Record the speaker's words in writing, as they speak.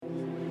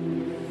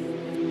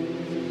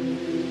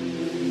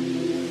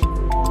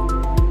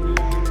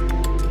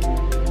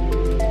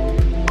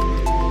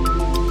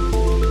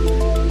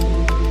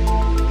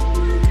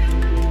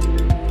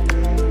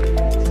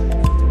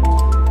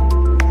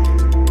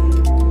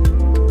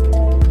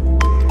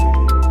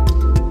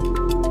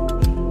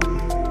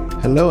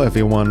Hello,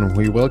 everyone.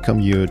 We welcome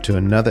you to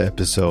another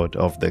episode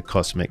of the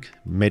Cosmic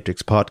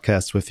Matrix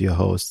podcast with your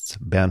hosts,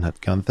 Bernhard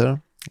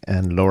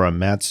and Laura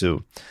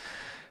Matsu.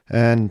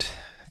 And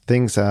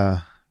things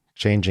are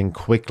changing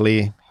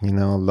quickly, a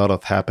lot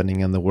of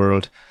happening in the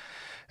world.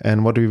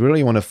 And what we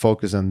really want to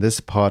focus on this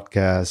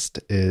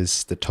podcast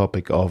is the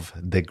topic of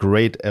the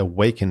Great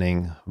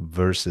Awakening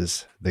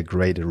versus the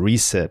Great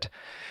Reset.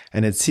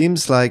 And it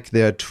seems like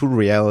there are two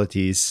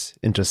realities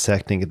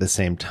intersecting at the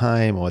same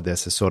time, or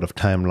there's a sort of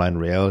timeline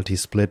reality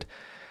split,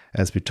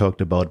 as we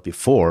talked about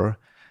before.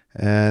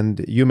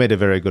 And you made a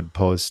very good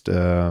post,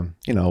 a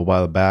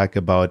while back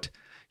about,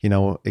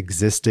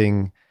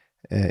 existing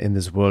in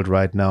this world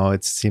right now.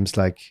 It seems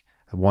like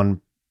 1%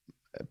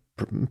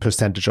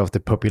 of the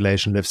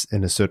population lives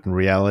in a certain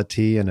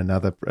reality, and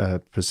another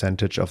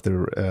percentage of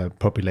the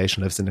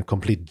population lives in a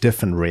complete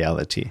different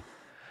reality.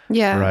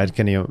 Yeah. Right.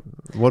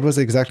 What was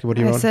exactly what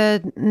you wrote? I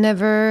said,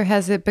 never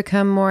has it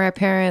become more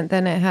apparent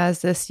than it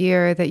has this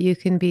year that you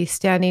can be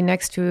standing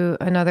next to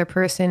another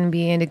person,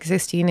 being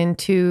existing in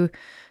two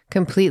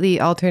completely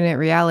alternate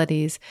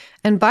realities.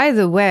 And by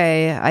the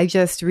way, I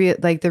just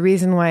the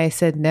reason why I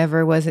said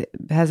never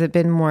has it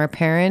been more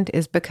apparent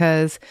is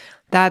because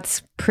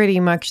that's pretty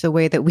much the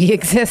way that we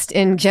exist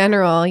in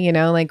general,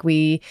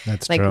 we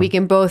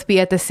can both be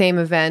at the same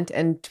event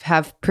and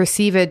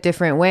perceive it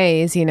different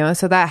ways,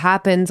 so that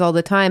happens all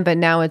the time, but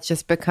now it's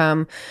just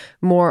become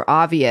more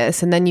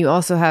obvious. And then you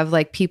also have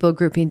people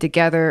grouping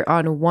together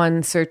on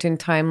one certain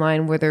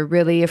timeline where they're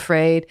really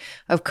afraid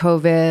of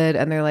COVID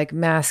and they're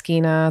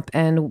masking up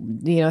and,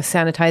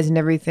 sanitizing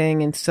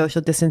everything and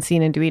social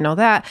distancing and doing all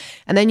that.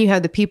 And then you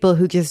have the people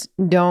who just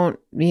don't,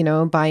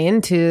 buy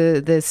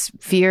into this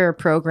fear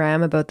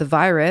program about the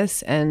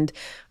virus and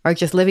are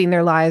just living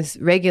their lives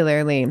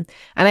regularly. And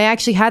I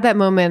actually had that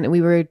moment.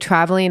 We were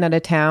traveling out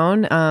of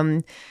town.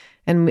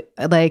 And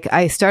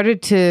I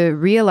started to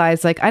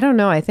realize, I don't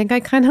know, I think I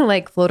kind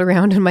of float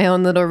around in my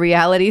own little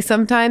reality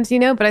sometimes,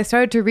 but I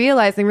started to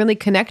realize and really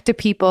connect to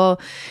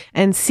people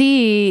and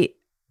see,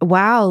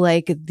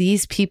 wow,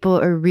 these people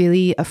are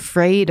really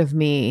afraid of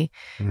me,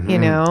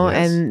 Yes.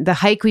 And the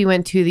hike we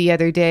went to the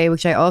other day,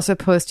 which I also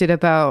posted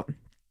about,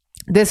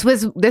 this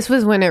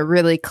was when it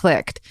really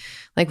clicked.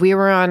 We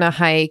were on a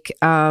hike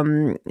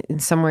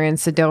somewhere in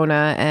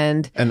Sedona,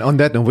 and on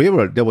that,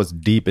 that was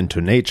deep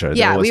into nature.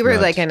 Yeah, we were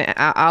an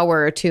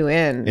hour or two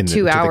in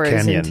 2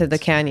 hours into the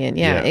canyon.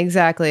 Yeah,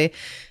 exactly.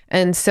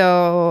 And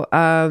so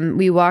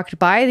we walked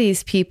by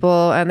these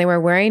people, and they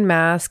were wearing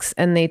masks,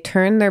 and they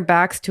turned their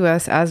backs to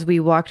us as we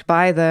walked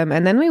by them.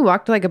 And then we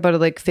walked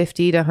about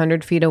 50 to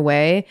 100 feet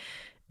away.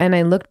 And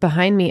I looked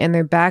behind me, and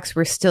their backs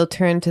were still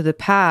turned to the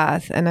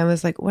path. And I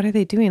was like, what are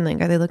they doing?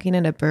 Are they looking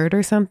at a bird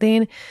or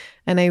something?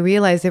 And I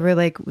realized they were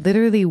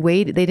literally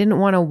waiting. They didn't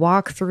want to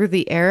walk through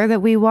the air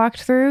that we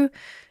walked through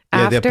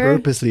after. Yeah, they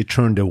purposely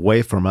turned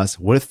away from us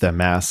with their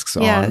masks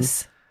on.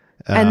 Yes.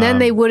 And then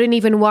they wouldn't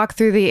even walk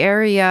through the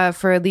area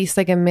for at least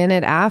a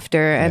minute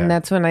after. And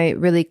that's when I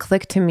really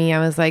clicked to me. I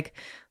was like,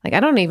 I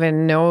don't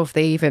even know if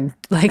they even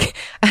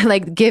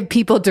give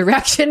people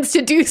directions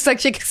to do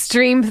such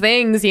extreme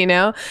things,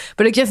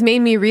 but it just made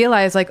me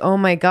realize oh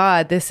my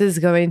God, this is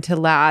going to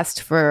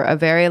last for a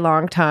very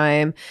long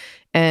time.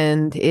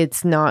 And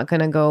it's not going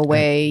to go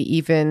away,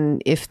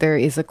 even if there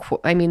is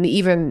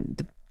even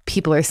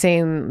people are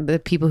saying, the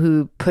people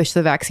who push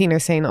the vaccine are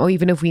saying,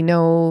 even if we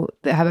know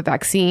they have a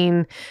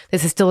vaccine,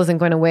 this still isn't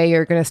going away.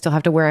 You're going to still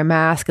have to wear a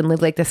mask and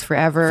live like this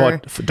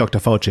forever. Dr.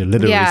 Fauci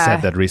literally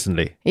said that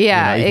recently.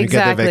 Yeah, if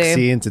exactly. You get the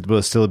vaccines, it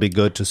will still be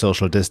good to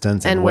social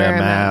distance and wear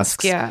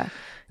masks. Yeah.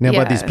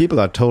 But these people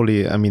are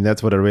totally,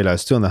 that's what I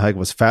realized too on the hike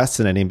was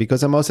fascinating,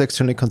 because I'm also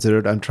extremely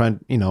considerate. I'm trying,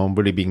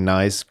 really being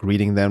nice,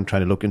 greeting them,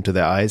 trying to look into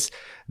their eyes.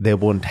 They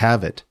won't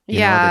have it. They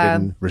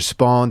didn't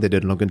respond. They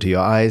didn't look into your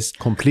eyes.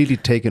 Completely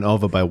taken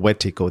over by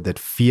Wetico, that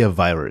fear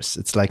virus.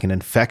 It's like an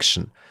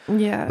infection.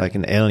 Yeah. Like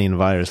an alien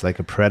virus, like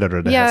a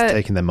predator that has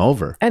taken them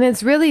over. And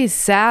it's really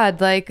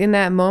sad. In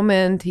that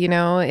moment,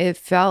 it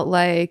felt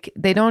like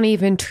they don't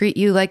even treat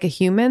you like a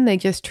human. They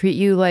just treat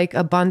you like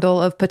a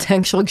bundle of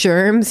potential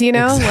germs,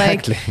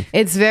 Exactly.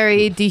 It's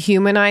very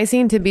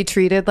dehumanizing to be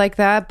treated like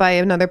that by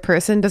another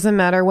person. Doesn't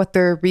matter what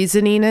their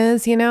reasoning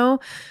is,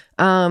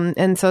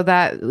 And so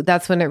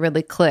that's when it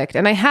really clicked.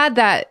 And I had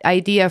that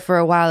idea for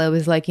a while. It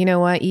was what,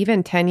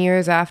 even 10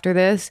 years after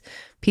this,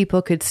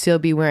 people could still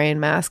be wearing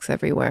masks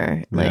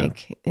everywhere. Yeah.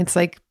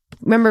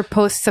 Remember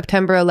post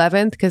September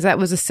 11th? Because that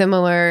was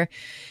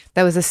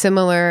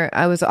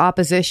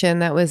opposition.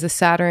 That was a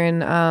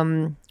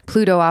Saturn,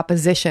 Pluto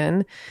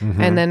opposition.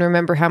 Mm-hmm. And then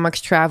remember how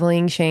much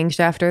traveling changed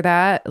after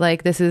that?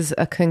 This is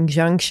a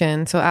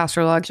conjunction. So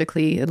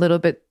astrologically,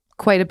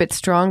 quite a bit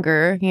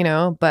stronger,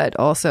 but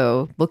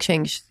also will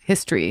change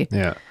history.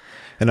 Yeah.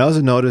 And I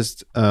also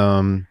noticed,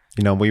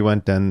 we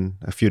went then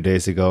a few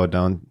days ago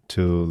down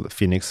to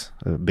Phoenix,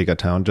 a bigger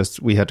town.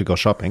 We had to go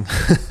shopping,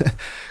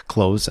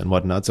 clothes and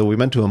whatnot. So we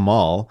went to a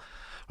mall.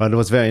 It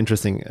was a very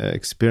interesting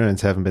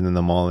experience. Haven't been in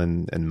the mall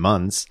in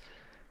months.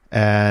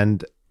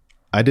 And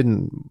I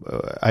didn't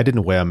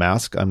wear a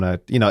mask. I'm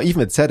not,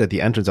 even it said at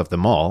the entrance of the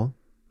mall,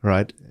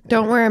 right?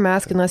 Don't wear a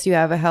mask unless you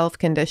have a health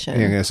condition.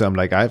 Yeah, so I'm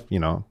like, I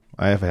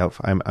have a health.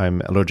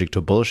 I'm allergic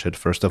to bullshit.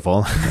 First of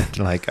all,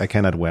 like I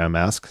cannot wear a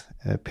mask.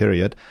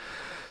 Period.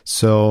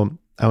 So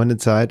I went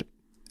inside,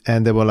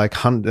 and there were like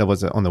there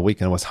was on the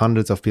weekend. It was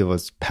hundreds of people. It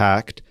was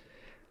packed.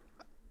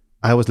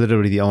 I was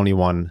literally the only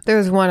one. There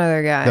was one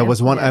other guy. There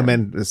was one.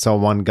 I saw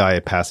one guy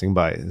passing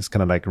by. It's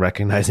kind of like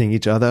recognizing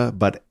each other,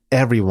 but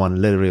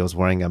everyone literally was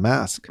wearing a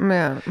mask.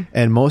 Yeah.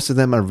 And most of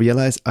them, I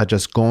realized, are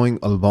just going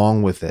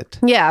along with it.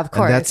 Yeah, of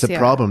course. And that's the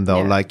problem,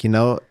 though. Yeah. Like,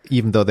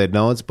 even though they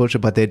know it's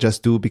bullshit, but they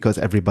just do because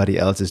everybody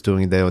else is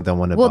doing it. They don't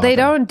want to. Well, they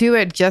don't do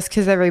it just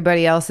because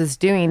everybody else is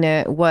doing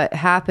it. What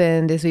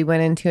happened is we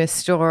went into a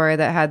store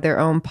that had their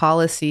own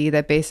policy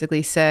that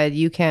basically said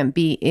you can't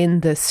be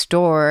in the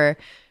store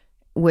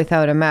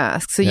without a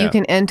mask. So you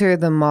can enter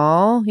the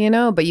mall,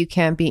 but you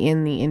can't be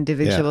in the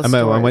individual stores.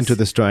 I went to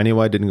the store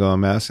anyway, I didn't go on a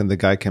mask, and the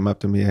guy came up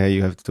to me, hey,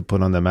 you have to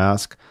put on the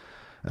mask.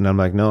 And I'm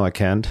like, no, I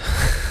can't.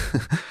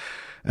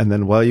 And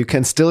then, well, you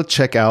can still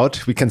check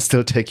out. We can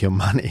still take your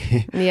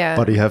money. Yeah.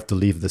 But you have to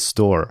leave the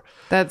store.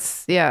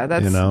 That's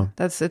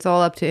it's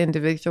all up to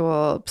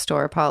individual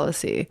store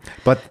policy.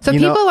 But so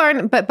people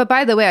aren't, but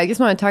by the way, I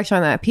just want to touch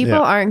on that.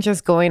 People aren't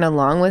just going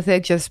along with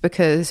it just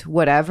because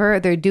whatever.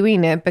 They're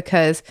doing it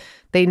because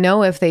they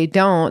know if they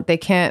don't, they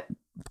can't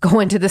go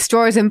into the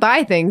stores and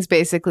buy things,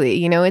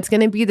 basically. It's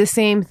going to be the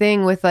same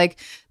thing with like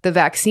the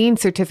vaccine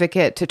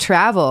certificate to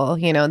travel.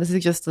 This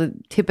is just the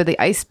tip of the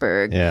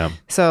iceberg. Yeah.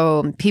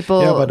 So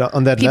people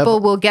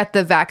will get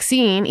the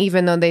vaccine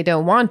even though they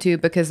don't want to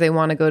because they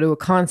want to go to a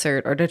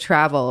concert or to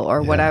travel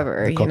or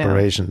whatever. The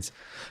corporations.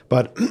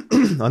 But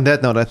on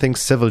that note, I think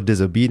civil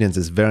disobedience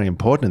is very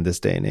important in this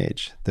day and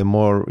age. The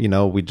more,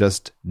 we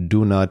just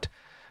do not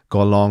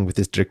go along with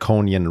these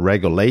draconian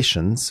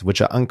regulations, which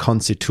are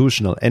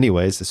unconstitutional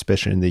anyways,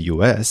 especially in the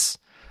US,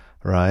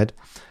 right?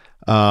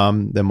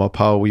 The more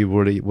power we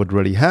would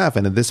really have.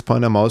 And at this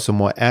point, I'm also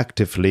more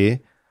actively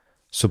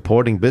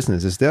supporting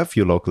businesses. There are a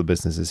few local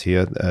businesses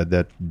here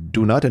that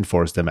do not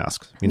enforce the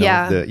masks.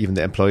 Even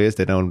the employees,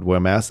 they don't wear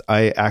masks.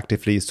 I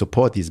actively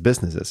support these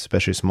businesses,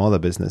 especially smaller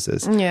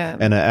businesses. Yeah.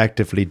 And I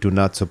actively do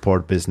not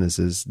support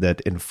businesses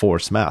that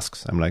enforce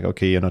masks. I'm like,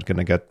 okay, you're not going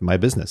to get my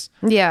business.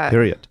 Yeah.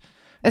 Period.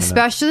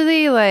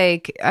 Especially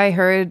like I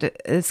heard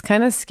it's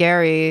kind of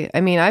scary.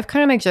 I mean, I've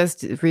kind of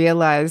just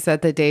realized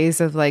that the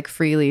days of like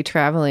freely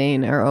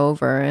traveling are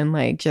over and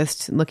like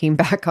just looking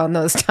back on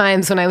those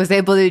times when I was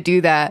able to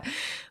do that.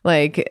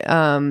 But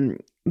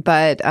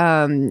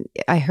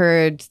I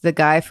heard the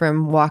guy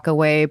from Walk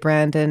Away,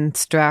 Brandon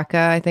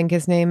Straka, I think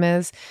his name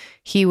is.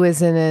 He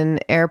was in an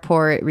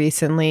airport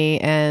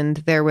recently and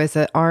there was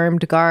an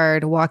armed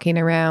guard walking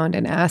around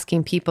and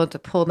asking people to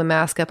pull the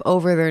mask up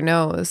over their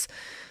nose.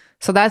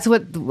 So that's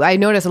what I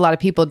notice. A lot of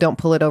people don't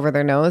pull it over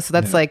their nose. So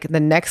that's like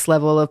the next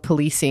level of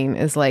policing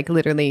is like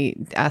literally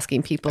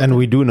asking people. And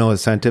we do know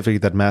scientifically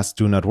that masks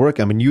do not work.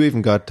 I mean, you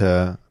even got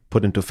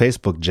put into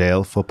Facebook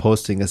jail for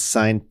posting a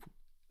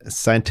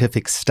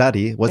scientific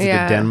study. Was it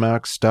the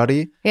Denmark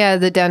study? Yeah,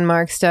 the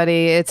Denmark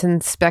study. It's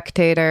in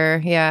Spectator.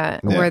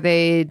 Where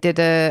they did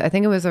I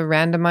think it was a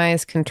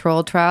randomized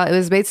controlled trial. It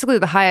was basically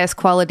the highest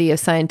quality of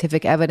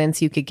scientific evidence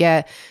you could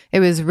get. It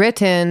was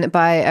written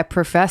by a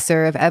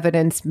professor of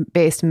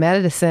evidence-based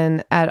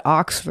medicine at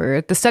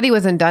Oxford. The study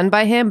wasn't done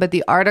by him, but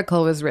the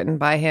article was written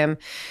by him.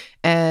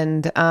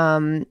 And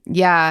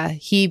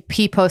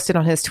he posted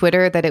on his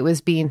Twitter that it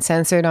was being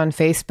censored on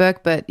Facebook,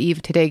 but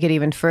even today get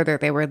even further.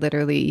 They were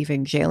literally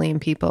even jailing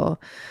people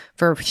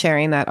for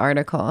sharing that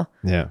article.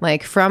 Yeah.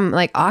 Like from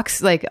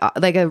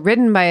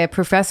written by a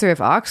professor of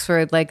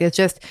Oxford. Like it's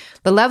just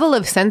the level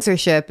of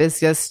censorship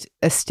is just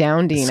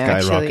astounding,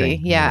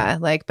 actually. Yeah.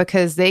 Like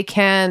because they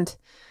don't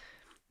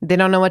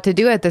know what to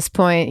do at this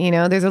point.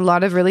 There's a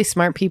lot of really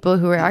smart people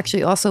who are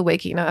actually also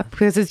waking up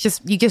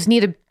because you just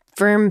need a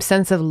firm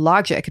sense of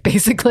logic,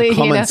 basically.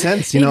 Common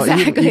sense.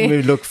 Exactly. Even if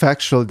you look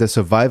factual, the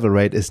survival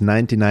rate is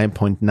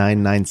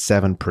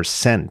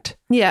 99.997%.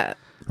 Yeah.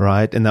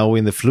 Right. And now we're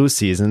in the flu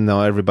season.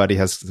 Now everybody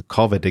has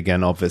COVID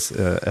again,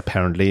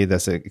 apparently.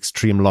 There's an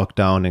extreme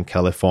lockdown in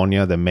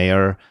California. The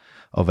mayor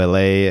of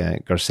LA,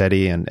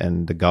 Garcetti,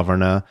 and the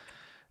governor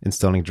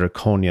installing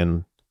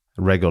draconian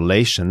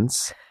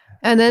regulations.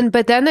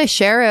 But then the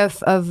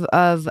sheriff of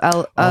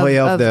the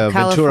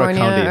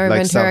California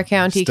Ventura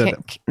County,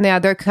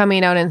 they're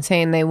coming out and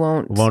saying they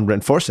won't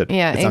enforce it.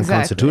 Yeah, it's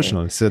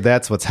unconstitutional. So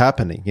that's what's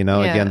happening.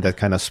 Again, that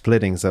kind of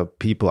splitting. So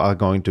people are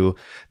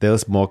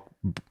there's more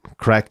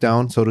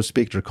crackdown, so to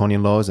speak,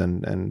 draconian laws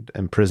and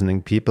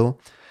imprisoning people.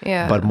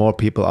 Yeah. But more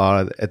people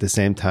are at the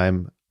same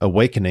time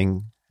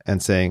awakening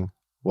and saying,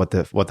 what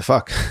the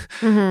fuck,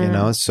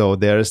 Mm-hmm. So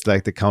there's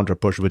like the counter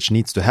push, which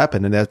needs to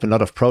happen. And there's been a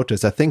lot of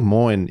protests. I think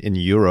more in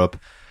Europe,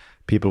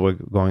 people were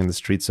going in the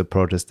streets to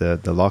protest the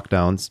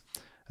lockdowns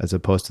as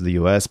opposed to the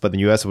US. But in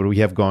the US, what we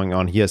have going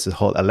on here is this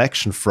whole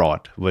election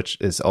fraud, which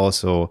is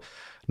also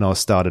now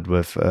started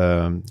with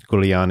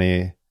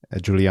Giuliani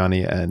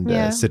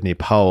and Sidney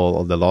Powell,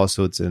 all the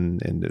lawsuits in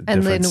the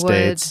different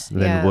states.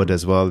 Lynn Wood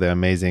as well. They're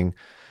amazing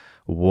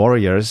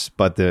warriors,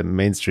 but the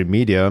mainstream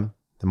media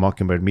the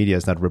Mockingbird media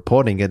is not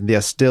reporting it.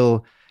 They're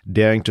still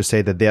daring to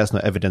say that there's no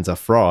evidence of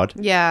fraud.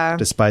 Yeah.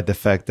 Despite the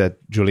fact that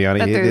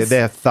Giuliani, they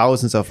have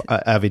thousands of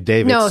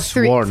affidavits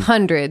sworn.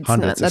 Hundreds,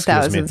 not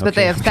thousands, but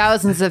they have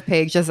thousands of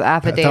pages of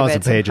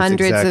affidavits,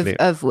 hundreds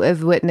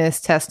of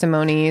witness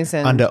testimonies.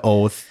 And under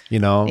oath,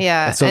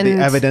 Yeah. So the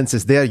evidence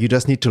is there. You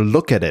just need to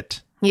look at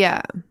it.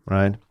 Yeah.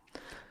 Right?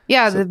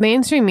 Yeah, the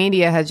mainstream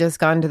media has just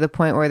gotten to the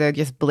point where they're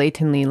just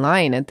blatantly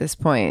lying at this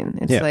point.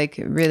 It's like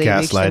really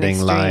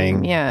gaslighting,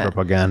 lying,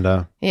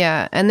 propaganda.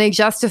 Yeah, and they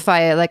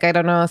justify it. Like, I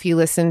don't know if you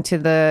listened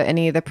to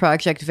any of the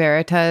Project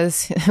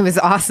Veritas. It was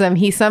awesome.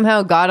 He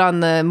somehow got on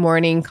the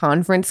morning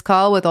conference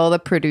call with all the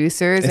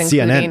producers,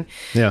 including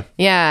CNN.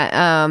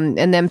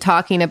 and them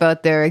talking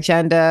about their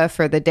agenda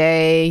for the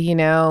day,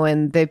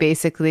 and they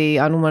basically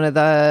on one of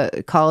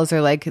the calls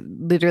are like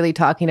literally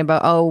talking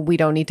about, oh, we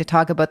don't need to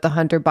talk about the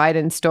Hunter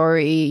Biden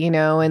story,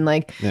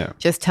 and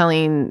just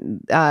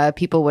telling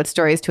people what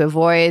stories to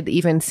avoid,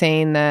 even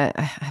saying that,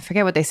 I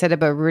forget what they said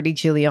about Rudy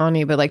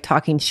Giuliani, but like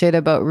talking shit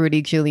about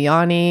Rudy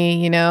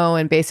Giuliani,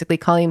 and basically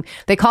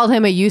they called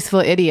him a useful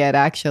idiot,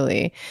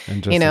 actually,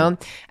 and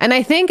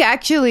I think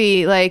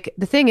actually, like,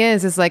 the thing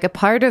is like a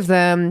part of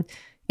them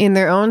in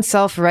their own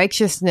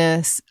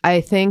self-righteousness,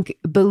 I think,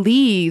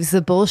 believes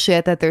the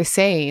bullshit that they're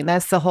saying.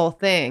 That's the whole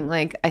thing.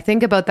 Like, I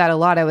think about that a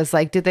lot. I was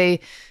like, did they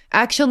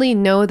actually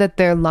know that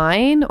they're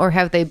lying, or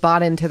have they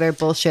bought into their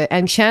bullshit?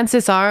 And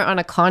chances are, on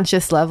a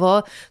conscious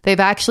level, they've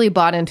actually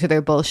bought into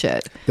their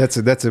bullshit. That's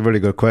a really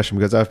good question,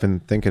 because I've been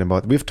thinking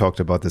we've talked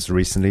about this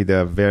recently.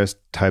 There are various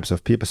types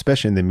of people,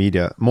 especially in the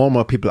media. More and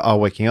more people are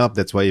waking up.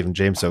 That's why even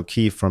James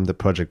O'Keefe from the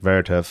Project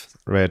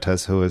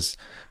Veritas, who's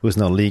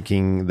now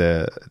leaking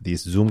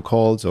these Zoom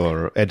calls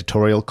or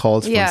editorial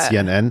calls from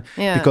CNN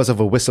because of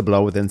a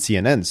whistleblower within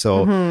CNN.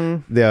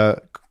 So there are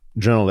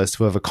journalists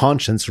who have a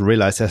conscience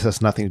realize this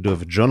has nothing to do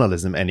with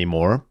journalism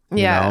anymore.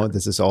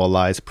 This is all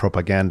lies,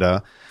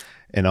 propaganda,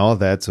 and all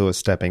that. So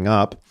stepping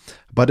up.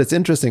 But it's an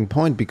interesting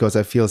point, because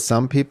I feel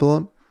some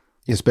people,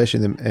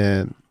 especially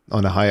on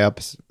the high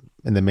ups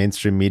in the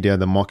mainstream media,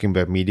 the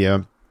Mockingbird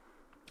media,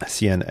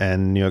 CNN,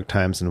 New York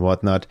Times, and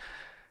whatnot,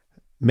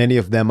 many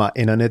of them are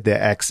in on it.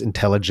 They're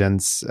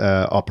ex-intelligence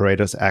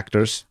operators,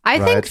 actors. I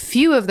think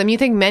few of them. You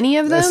think many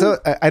of them? So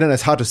I don't know.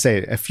 It's hard to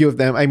say. A few of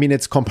them. I mean,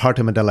 it's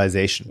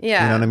compartmentalization.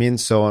 Yeah. You know what I mean?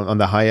 So on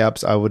the high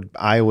ups, I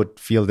would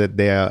feel that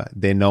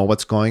they know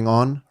what's going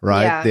on,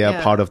 right? Yeah, they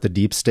are part of the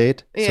deep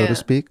state, so to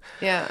speak.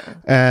 Yeah.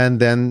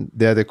 And then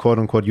they're the quote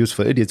unquote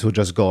useful idiots who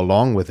just go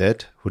along with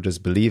it, who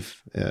just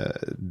believe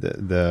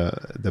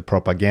the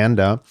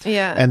propaganda.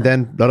 Yeah. And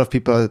then a lot of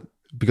people,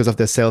 because of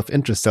their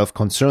self-interest,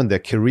 self-concern, their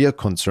career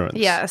concerns,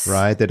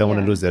 right? They don't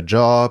want to lose their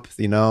job,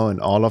 and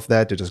all of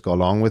that. They just go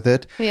along with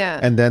it. Yeah.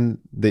 And then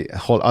the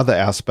whole other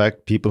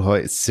aspect, people who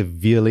are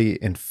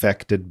severely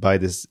infected by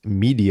this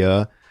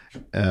media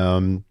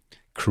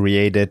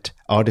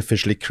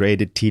artificially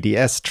created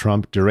TDS,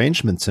 Trump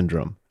derangement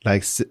syndrome.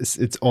 Like,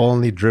 it's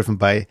only driven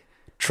by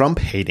Trump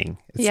hating.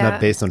 It's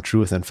not based on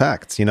truth and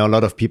facts. A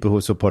lot of people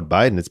who support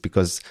Biden, it's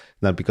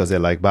not because they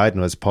like Biden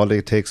or his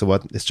politics or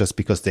what, it's just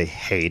because they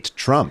hate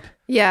Trump.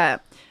 Yeah.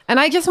 And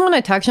I just want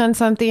to touch on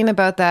something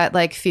about that,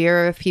 like,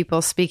 fear of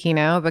people speaking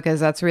out, because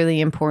that's really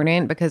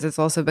important, because it's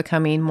also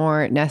becoming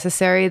more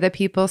necessary that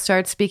people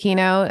start speaking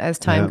out as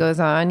time goes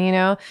on.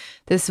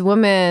 This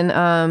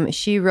woman,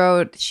 she's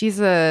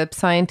a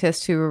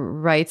scientist who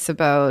writes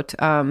about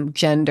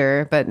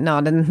gender, but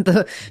not in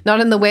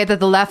the way that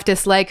the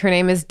leftists like. Her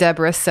name is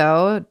Deborah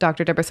So,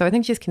 Dr. Deborah So. I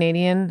think she's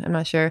Canadian. I'm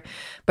not sure.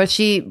 But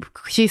she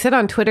said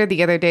on Twitter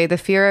the other day, the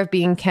fear of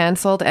being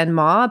canceled and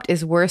mobbed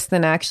is worse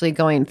than actually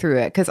going through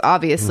it. Because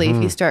obviously,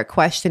 if you start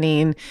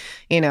questioning,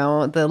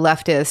 the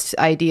leftist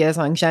ideas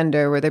on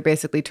gender, where they're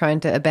basically trying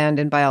to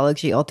abandon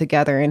biology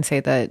altogether and say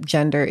that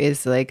gender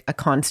is like a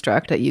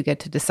construct that you get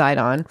to decide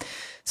on.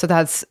 So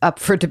that's up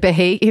for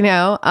debate,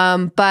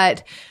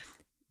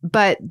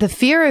 but the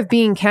fear of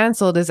being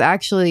canceled is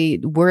actually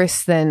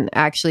worse than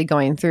actually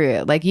going through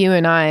it. Like, you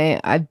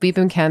and we've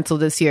been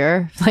canceled this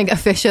year, like,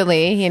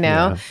 officially, and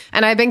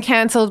I've been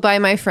canceled by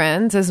my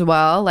friends as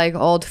well, like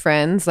old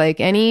friends, like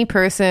any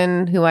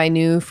person who I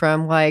knew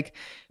from like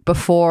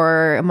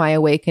before my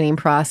awakening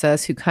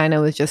process, who kind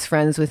of was just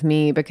friends with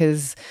me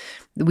because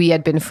we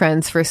had been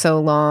friends for so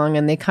long,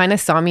 and they kind of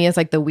saw me as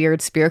like the weird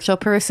spiritual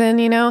person,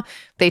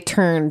 they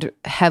turned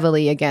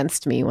heavily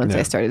against me once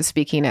I started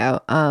speaking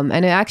out.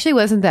 And it actually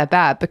wasn't that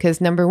bad,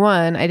 because number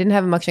one, I didn't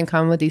have much in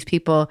common with these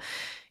people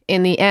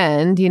in the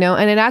end,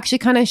 and it actually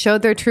kind of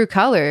showed their true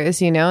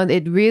colors.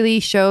 It really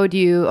showed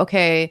you,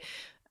 okay,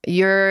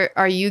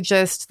 are you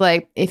just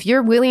like, if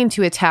you're willing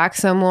to attack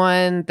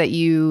someone that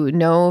you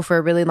know for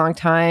a really long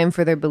time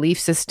for their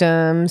belief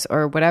systems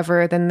or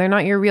whatever, then they're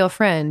not your real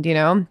friend,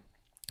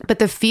 But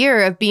the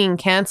fear of being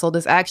canceled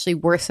is actually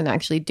worse than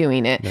actually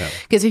doing it.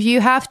 Because if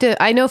you have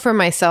to, I know for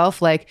myself,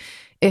 like,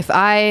 if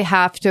I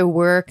have to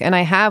work, and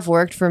I have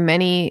worked for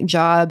many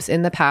jobs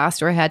in the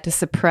past, or I had to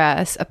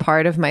suppress a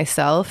part of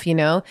myself,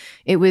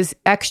 it was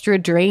extra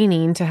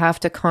draining to have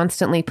to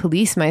constantly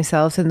police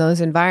myself in those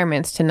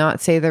environments to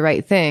not say the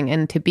right thing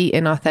and to be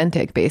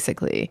inauthentic,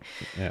 basically.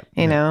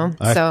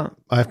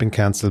 I've been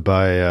canceled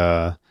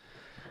by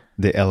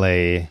the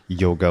LA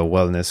yoga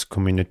wellness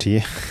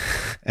community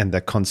and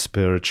the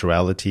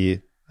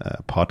conspirituality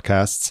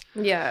podcasts.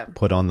 Yeah.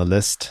 Put on the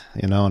list,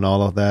 and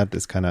all of that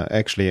is kind of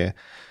actually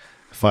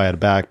fired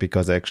back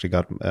because I actually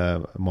got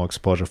more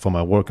exposure for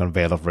my work on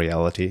Veil of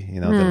Reality,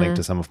 the link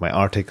to some of my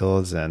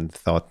articles, and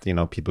thought,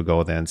 people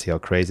go there and see how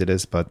crazy it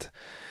is, but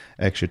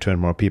actually turned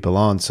more people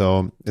on.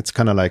 So it's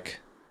kind of like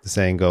the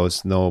saying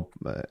goes, no,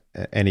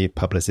 any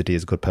publicity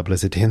is good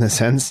publicity in a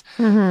sense,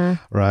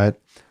 right?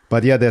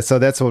 But yeah, so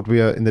that's what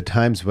we are in the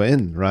times we're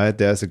in, right?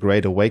 There's a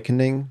great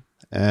awakening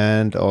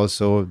and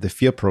also the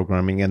fear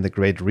programming and the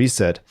great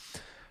reset.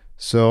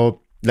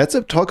 So let's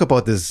talk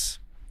about this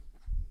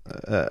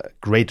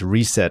great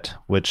reset,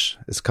 which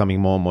is coming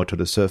more and more to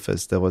the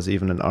surface. There was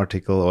even an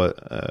article, or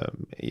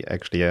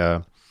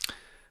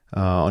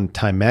on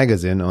Time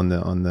Magazine on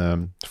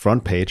the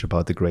front page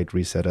about the great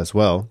reset as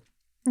well.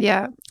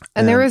 Yeah.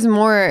 And there was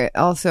more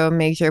also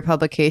major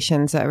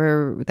publications that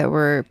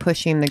were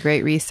pushing the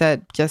Great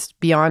Reset just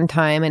beyond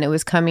Time, and it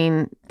was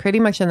coming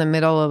pretty much in the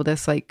middle of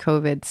this like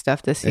COVID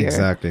stuff this year.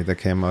 Exactly. That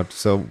came out.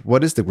 So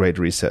what is the Great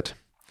Reset?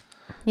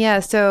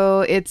 Yeah,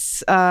 so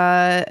it's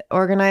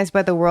organized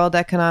by the World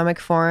Economic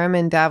Forum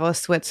in Davos,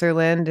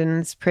 Switzerland,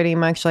 and it's pretty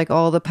much like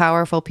all the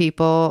powerful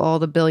people, all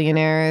the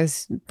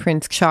billionaires,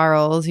 Prince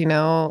Charles,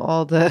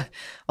 all the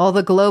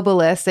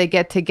globalists. They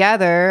get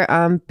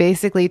together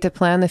basically to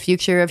plan the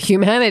future of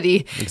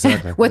humanity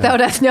without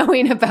us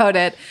knowing about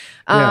it.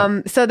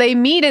 So they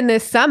meet in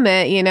this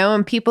summit,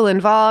 and people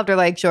involved are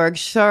like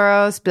George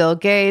Soros, Bill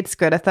Gates,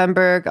 Greta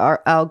Thunberg,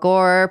 Al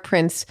Gore,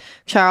 Prince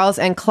Charles,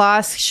 and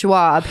Klaus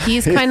Schwab.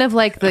 He's kind of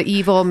like the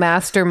evil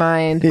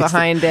mastermind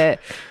behind it.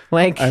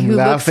 Like, I'm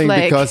laughing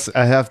because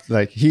I have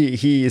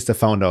he is the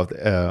founder of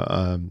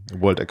the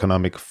World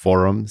Economic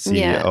Forum, CEO.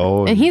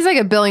 Yeah. And he's like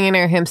a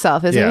billionaire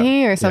himself, isn't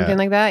he? Or something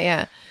like that.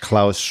 Yeah.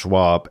 Klaus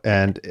Schwab.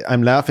 And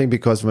I'm laughing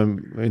because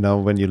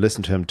when you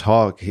listen to him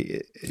talk,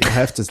 you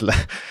have to,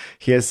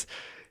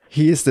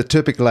 he is the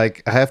typical,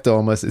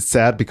 it's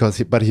sad because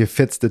he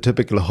fits the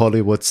typical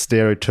Hollywood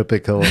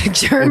stereotypical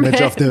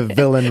image of the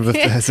villain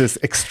has this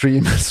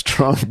extreme,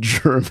 strong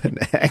German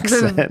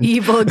accent. The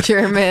evil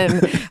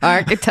German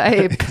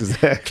archetype.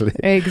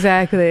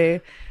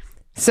 Exactly.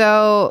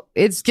 So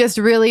it's just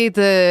really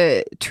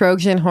the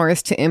Trojan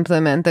horse to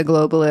implement the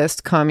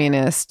globalist,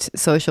 communist,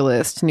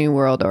 socialist New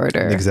World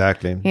Order.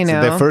 Exactly.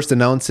 So they first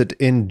announced it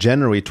in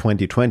January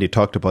 2020,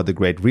 talked about the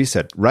Great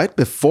Reset, right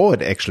before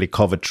it actually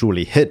COVID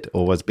truly hit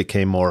or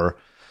became more,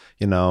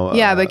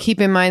 Yeah, but keep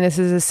in mind, this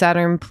is a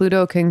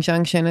Saturn-Pluto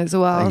conjunction as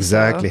well.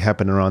 Exactly,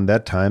 happened around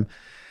that time.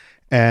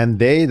 And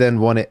they then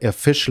want to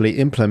officially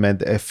implement,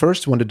 they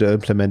first wanted to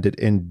implement it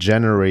in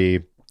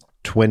January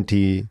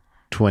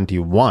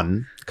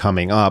 2021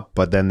 coming up,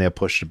 but then they're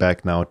pushed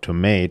back now to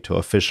May to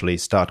officially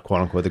start,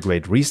 quote unquote, the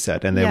Great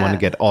Reset. And they want to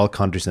get all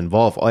countries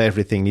involved.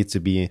 Everything needs to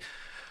be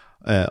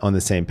on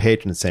the same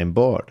page and the same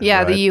board. Yeah,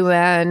 right? The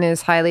UN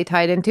is highly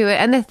tied into it.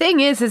 And the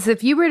thing is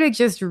if you were to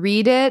just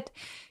read it,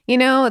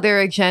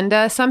 their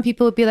agenda, some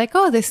people would be like,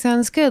 oh, this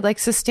sounds good, like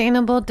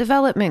sustainable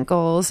development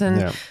goals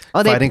and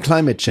fighting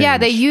climate change. Yeah,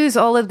 they use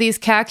all of these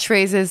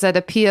catchphrases that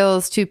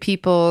appeals to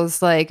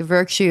people's like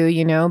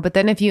virtue, but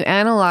then if you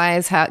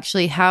analyze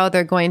how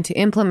they're going to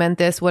implement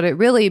this, what it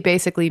really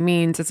basically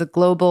means is a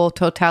global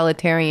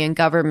totalitarian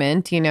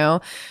government,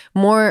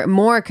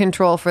 more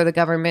control for the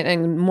government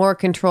and more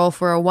control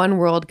for a one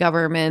world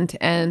government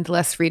and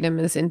less freedom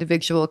as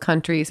individual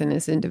countries and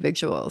as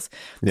individuals.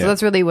 So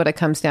that's really what it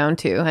comes down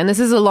to. And this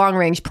is a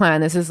long-range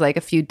plan. This is like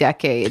a few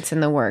decades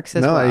in the works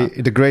as well.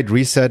 The Great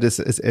Reset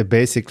is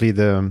basically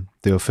the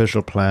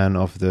official plan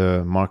of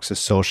the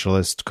Marxist,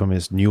 Socialist,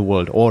 Communist New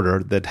World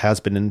Order that has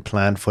been in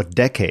plan for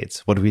decades.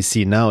 What we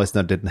see now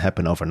didn't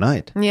happen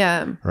overnight.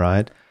 Yeah.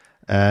 Right?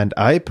 And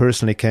I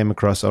personally came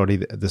across already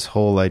this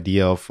whole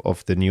idea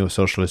of the new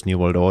Socialist New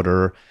World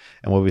Order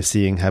and what we're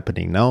seeing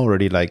happening now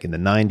already, like in the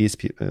 90s,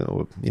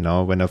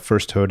 when I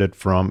first heard it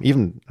from,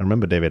 even I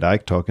remember David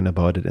Icke talking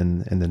about it in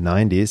the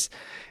 90s.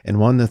 And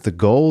one of the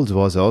goals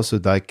was also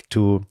like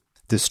to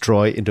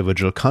destroy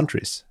individual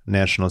countries,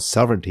 national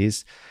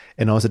sovereignties,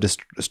 and also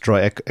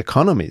destroy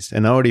economies.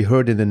 And I already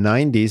heard in the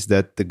 90s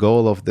that the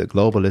goal of the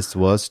globalists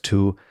was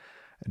to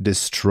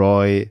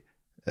destroy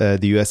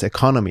the U.S.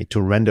 economy,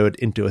 to render it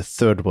into a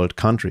third world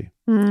country.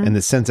 In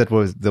the sense that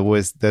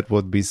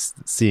what we're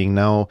seeing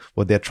now,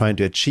 what they're trying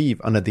to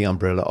achieve under the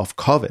umbrella of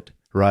COVID,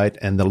 right?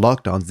 And the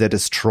lockdowns, they're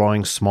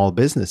destroying small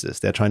businesses.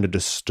 They're trying to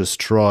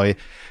destroy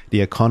the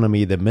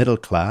economy, the middle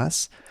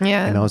class.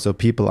 Yeah. And also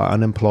people are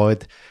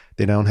unemployed.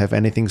 They don't have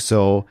anything.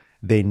 So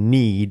they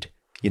need,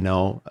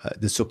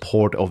 the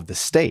support of the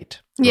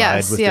state.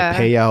 Yes, right? With yeah. the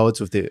payouts,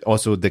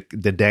 with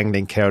the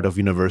dangling carrot of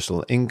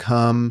universal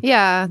income.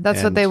 Yeah,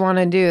 that's what they want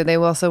to do. They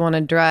also want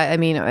to drive. I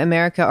mean,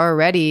 America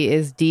already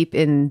is deep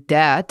in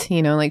debt,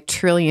 like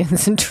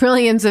trillions and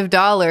trillions of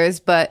dollars.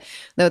 But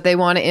what they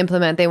want to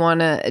implement, they want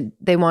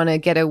to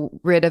get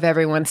rid of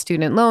everyone's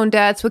student loan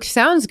debts, which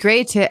sounds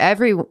great to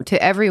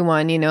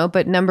everyone,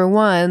 But number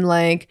one,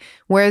 like,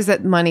 where's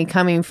that money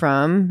coming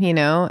from,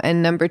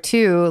 And number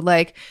two,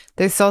 like,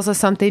 there's also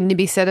something to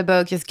be said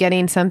about just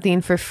getting something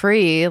for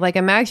free. Like,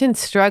 imagine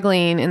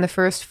struggling in the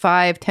first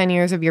 5-10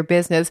 years of your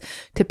business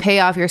to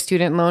pay off your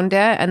student loan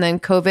debt, and then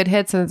COVID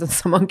hits and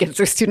someone gets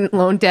their student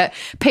loan debt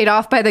paid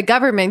off by the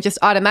government just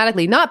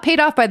automatically. Not paid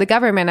off by the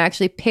government,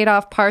 actually paid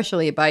off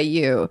partially by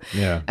you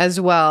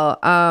as well.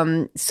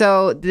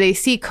 So they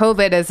see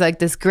COVID as like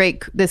this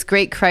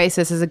great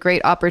crisis, as a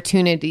great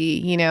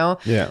opportunity,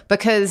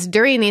 because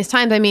during these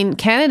times, I mean,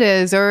 Canada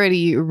is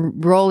already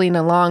rolling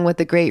along with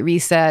the Great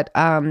Reset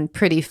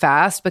pretty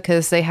fast,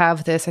 because they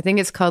have this, I think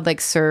it's called like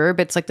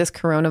CERB. It's like this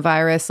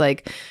coronavirus,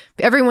 like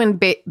everyone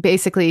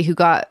basically who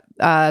got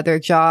their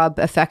job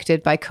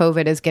affected by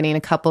COVID is getting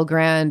a couple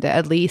grand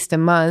at least a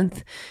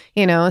month,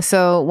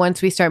 So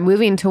once we start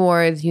moving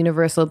towards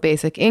universal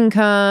basic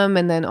income,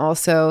 and then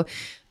also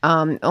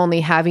only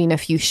having a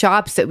few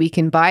shops that we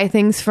can buy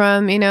things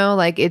from,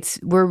 like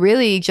we're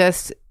really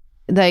just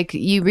like,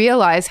 you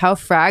realize how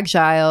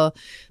fragile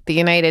the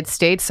United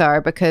States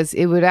are, because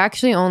it would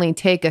actually only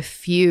take a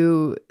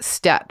few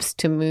steps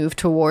to move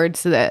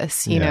towards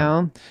this, you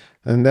know?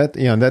 And let's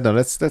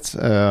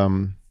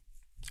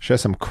share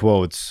some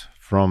quotes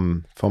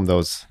from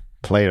those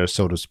players,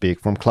 so to speak,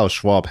 from Klaus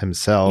Schwab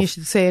himself. You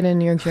should say it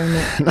in your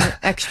German,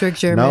 extra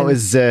German. Now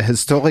is a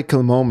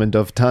historical moment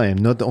of time,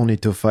 not only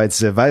to fight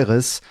the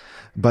virus,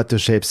 but to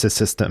shape the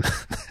system.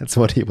 That's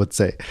what he would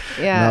say.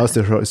 Yeah. Now is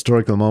the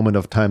historical moment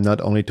of time, not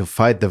only to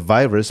fight the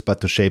virus,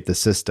 but to shape the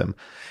system.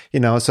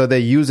 So they're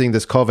using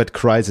this COVID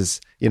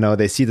crisis,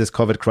 they see this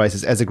COVID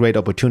crisis as a great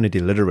opportunity,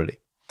 literally.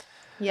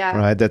 Yeah.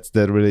 Right. That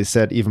really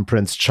said. Even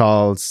Prince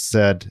Charles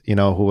said,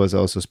 who was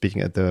also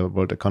speaking at the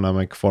World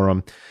Economic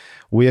Forum,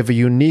 we have a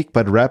unique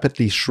but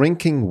rapidly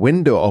shrinking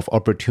window of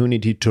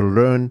opportunity to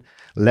learn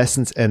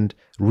lessons and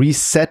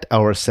reset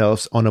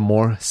ourselves on a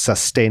more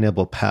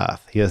sustainable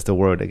path. Here's the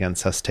word again,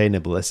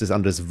 sustainable. This is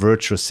under this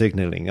virtue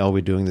signaling. Oh,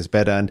 we're doing this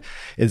better. And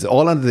it's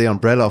all under the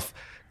umbrella of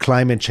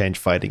climate change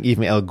fighting.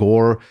 Even Al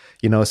Gore,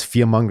 is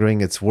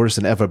fear-mongering. It's worse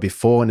than ever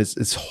before. And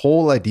it's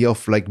whole idea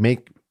of like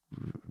make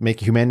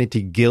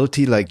humanity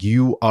guilty, like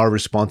you are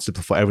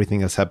responsible for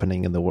everything that's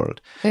happening in the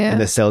world. Yeah. And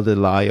they sell the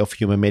lie of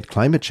human-made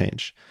climate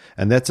change.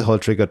 And that's a whole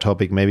trigger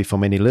topic maybe for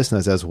many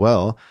listeners as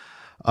well.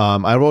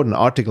 I wrote an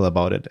article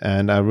about it,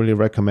 and I really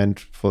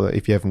recommend,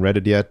 if you haven't read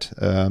it yet,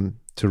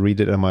 to read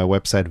it on my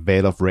website,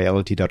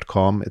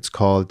 veilofreality.com. It's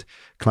called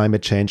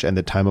Climate Change and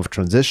the Time of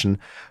Transition,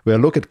 where I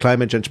look at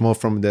climate change more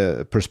from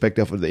the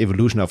perspective of the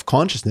evolution of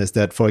consciousness,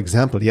 that, for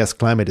example, yes,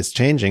 climate is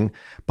changing,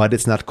 but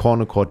it's not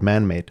quote-unquote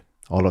man-made,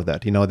 all of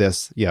that.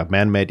 There's,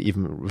 man-made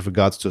even with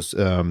regards to,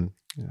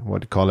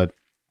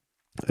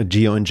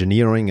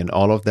 geoengineering and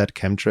all of that,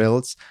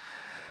 chemtrails.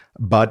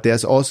 But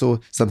there's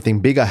also something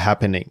bigger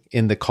happening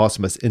in the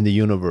cosmos, in the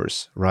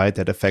universe, right?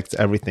 That affects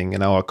everything.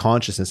 And our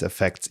consciousness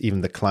affects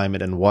even the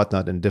climate and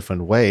whatnot in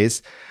different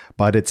ways.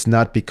 But it's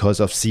not because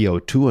of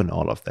CO2 and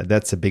all of that.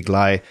 That's a big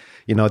lie.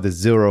 The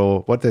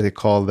zero, what do they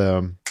call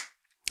the...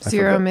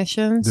 Zero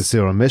emissions? The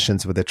zero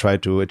emissions, what they try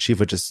to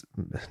achieve, which is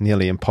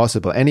nearly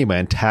impossible anyway,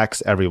 and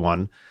tax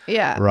everyone.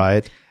 Yeah.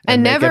 Right?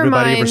 And make never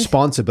everybody mind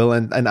responsible,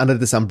 and under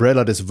this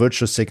umbrella, this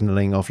virtue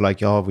signaling of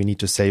like, we need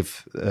to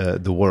save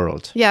the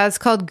world. Yeah, it's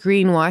called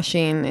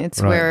greenwashing.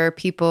 It's right. Where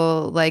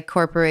people, like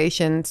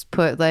corporations,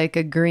 put like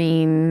a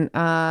green,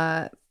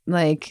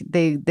 like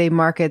they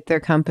market their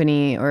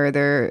company or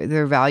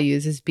their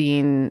values as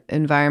being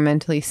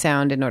environmentally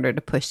sound in order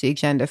to push the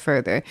agenda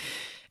further.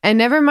 And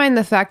never mind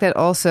the fact that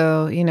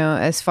also,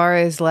 as far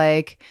as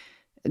like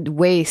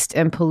waste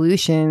and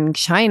pollution,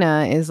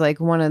 China is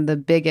like one of the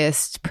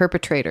biggest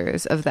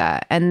perpetrators of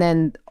that. And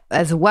then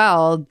as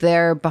well,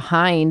 they're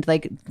behind,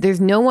 like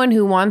there's no one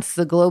who wants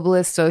the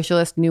globalist,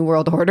 socialist, new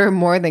world order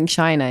more than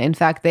China. In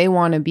fact, they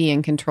want to be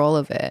in control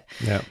of it,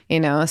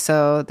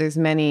 so there's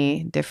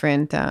many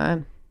different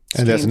streams.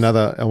 And there's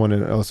another, I want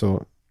to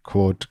also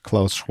quote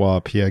Klaus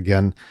Schwab here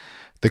again.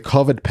 The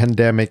COVID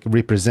pandemic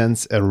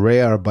represents a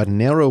rare but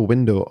narrow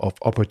window of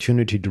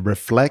opportunity to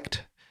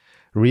reflect,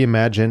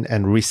 reimagine,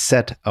 and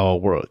reset our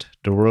world.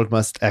 The world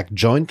must act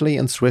jointly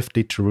and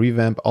swiftly to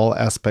revamp all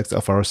aspects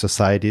of our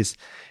societies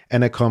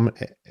and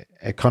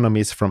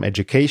economies, from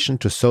education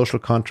to social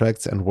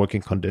contracts and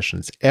working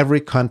conditions.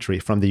 Every country,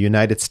 from the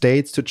United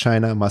States to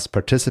China, must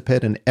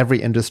participate, and every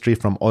industry,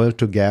 from oil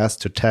to gas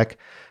to tech,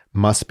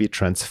 must be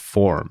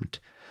transformed.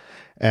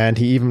 And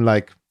he even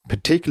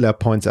particular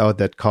points out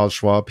that Klaus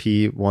Schwab,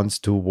 he wants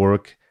to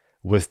work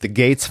with the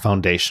Gates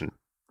Foundation.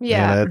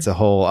 Yeah. That's a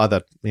whole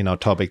other,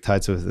 topic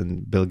tied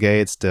with Bill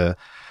Gates, the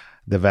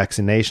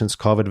vaccinations,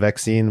 COVID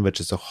vaccine, which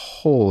is a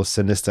whole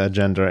sinister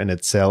agenda in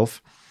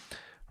itself,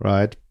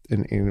 right?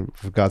 In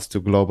regards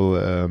to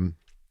global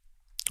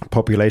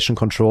population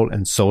control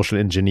and social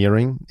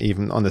engineering.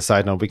 Even on the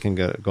side note, we can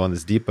go on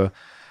this deeper.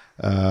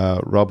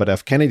 Robert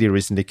F. Kennedy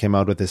recently came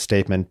out with a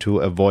statement to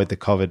avoid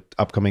the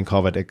upcoming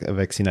COVID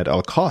vaccine at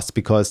all costs,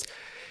 because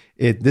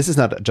this is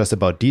not just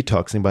about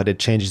detoxing, but it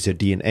changes your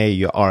DNA,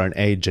 your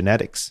RNA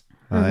genetics,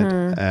 right?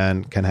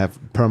 And can have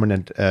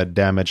permanent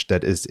damage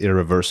that is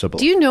irreversible.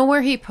 Do you know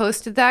where he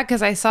posted that?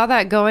 Because I saw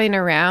that going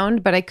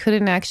around, but I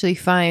couldn't actually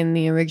find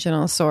the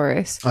original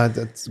source.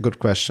 That's a good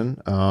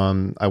question.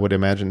 I would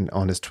imagine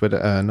on his Twitter.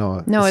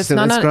 No, it's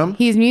not Instagram? on.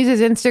 He's used his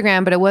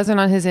Instagram, but it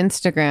wasn't on his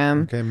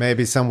Instagram. Okay,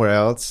 maybe somewhere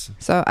else.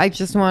 So I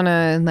just want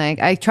to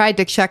I tried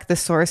to check the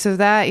source of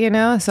that,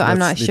 so I'm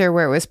not sure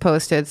where it was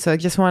posted. So I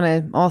just want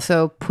to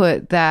also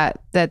put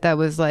that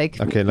was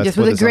okay, just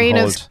with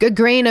a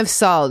grain of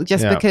salt,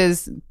 just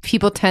because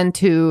people tend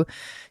to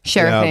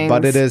share things.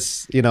 But it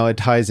is, it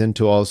ties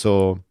into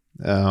also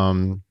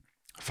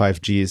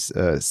 5G's,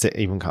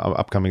 even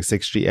upcoming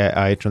 6G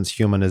AI,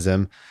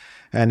 transhumanism,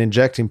 and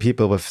injecting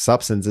people with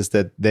substances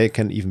that they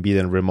can even be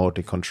then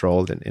remotely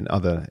controlled in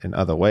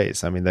other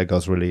ways. I mean, that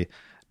goes really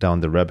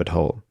down the rabbit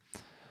hole.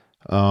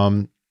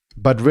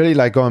 But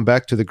really, going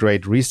back to the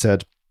Great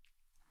Reset,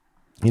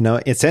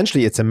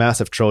 essentially it's a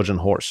massive Trojan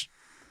horse.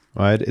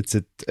 Right, it's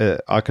an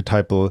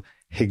archetypal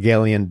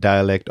Hegelian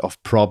dialect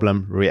of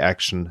problem,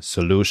 reaction,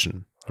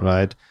 solution.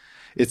 Right,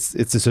 it's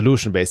a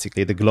solution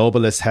basically. The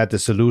globalists had the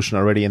solution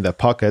already in their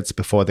pockets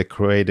before they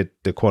created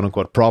the quote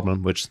unquote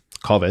problem, which is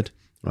COVID,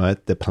 right,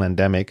 the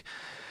pandemic.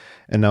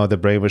 And now the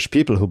brainwashed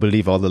people who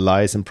believe all the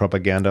lies and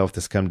propaganda of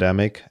this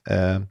pandemic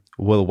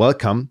will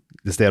welcome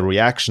their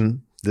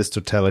reaction, this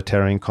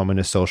totalitarian,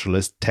 communist,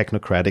 socialist,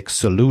 technocratic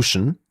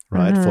solution.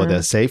 Right, for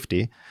their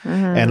safety.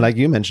 And like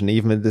you mentioned,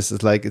 even this is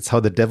it's how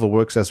the devil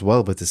works as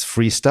well with this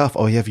free stuff.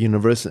 Oh, you have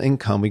universal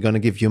income. We're going to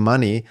give you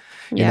money.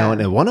 You know,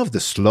 and one of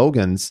the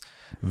slogans,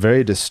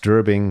 very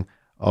disturbing,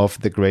 of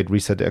the Great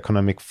Reset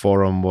Economic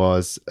Forum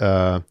was,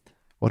 what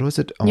was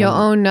it? You'll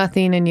own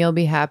nothing and you'll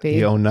be happy.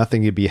 You own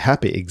nothing, you'll be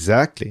happy.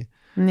 Exactly.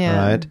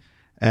 Yeah. Right.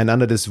 And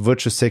under this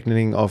virtuous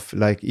signaling of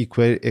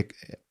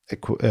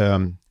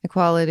equality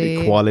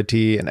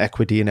and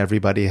equity, and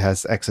everybody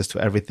has access to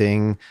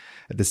everything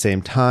at the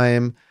same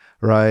time,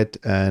 right?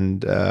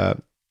 And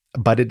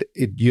but it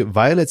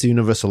violates the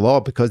universal law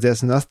because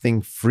there's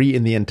nothing free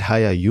in the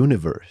entire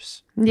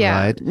universe. Yeah,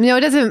 right? No,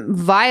 it doesn't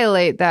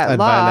violate that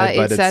law.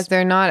 It's that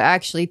they're not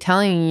actually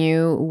telling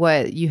you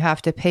what you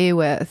have to pay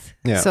with.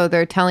 Yeah. So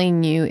they're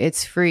telling you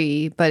it's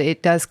free, but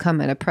it does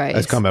come at a price.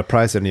 It's come at a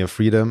price in your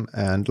freedom,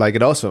 and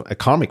it also a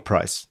karmic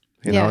price.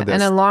 You know,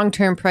 and a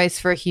long-term price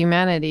for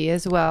humanity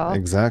as well.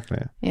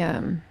 Exactly.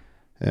 Yeah.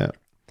 Yeah.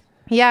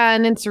 Yeah,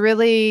 and it's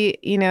really,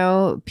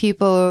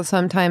 people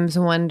sometimes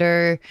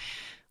wonder,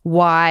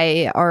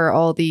 why are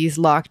all these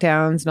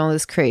lockdowns and all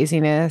this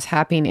craziness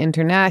happening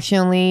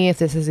internationally, if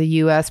this is a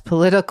U.S.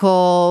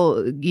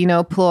 political,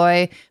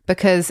 ploy?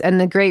 And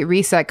the Great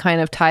Reset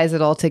kind of ties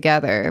it all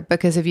together.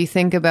 Because if you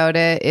think about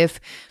it, if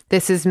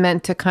this is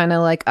meant to kind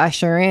of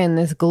usher in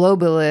this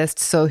globalist,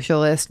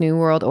 socialist New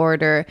World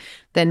Order,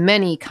 then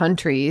many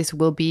countries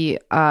will be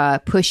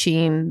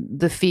pushing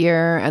the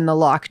fear and the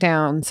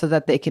lockdown so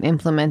that they can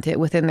implement it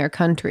within their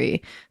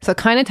country. So it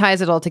kind of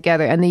ties it all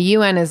together. And the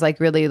UN is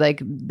really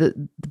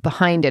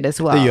behind it as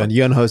well. The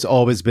UN has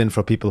always been,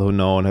 for people who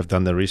know and have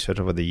done the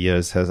research over the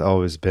years, has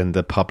always been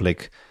the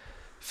public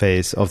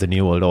face of the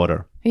New World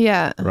Order.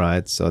 Yeah.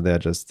 Right. So they're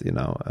just,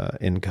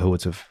 in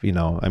cahoots of,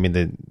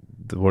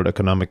 the World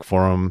Economic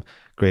Forum,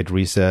 Great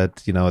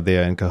Reset,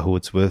 they're in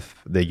cahoots with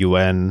the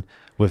UN,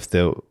 with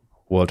the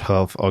World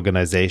Health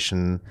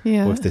Organization,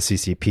 with the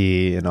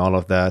CCP and all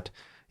of that,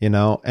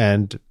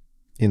 and,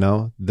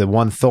 the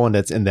one thorn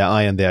that's in their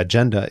eye and their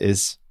agenda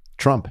is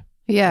Trump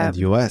and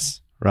the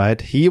US, right?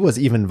 He was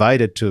even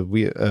invited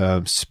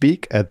to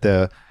speak at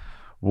the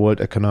World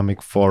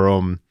Economic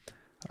Forum.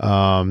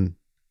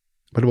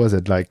 What was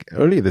it,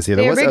 earlier this year?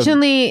 They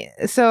originally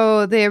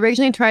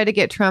tried to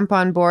get Trump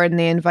on board, and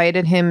they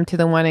invited him to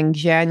the one in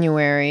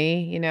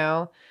January,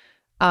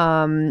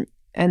 and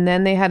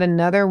then they had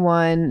another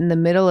one in the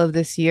middle of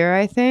this year,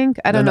 I think.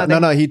 I don't know.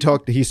 No, I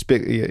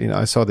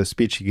saw the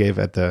speech he gave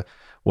at the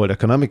World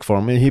Economic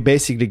Forum, and he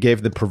basically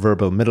gave the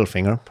proverbial middle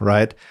finger,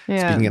 right?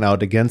 Yeah. Speaking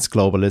out against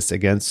globalists,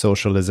 against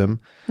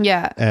socialism.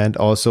 Yeah. And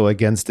also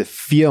against the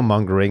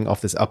fear-mongering of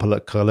this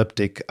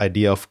apocalyptic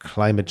idea of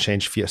climate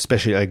change fear,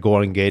 especially Al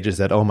Gore engages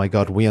that, oh my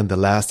God, we're in the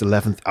last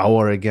 11th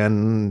hour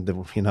again,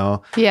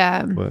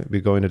 Yeah.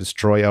 We're going to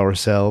destroy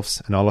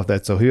ourselves and all of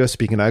that. So he was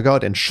speaking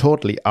out, and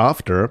shortly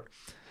after,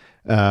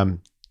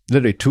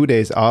 literally 2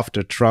 days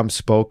after Trump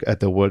spoke at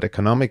the World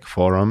Economic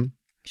Forum,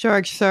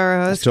 George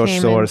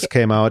Soros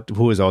came out,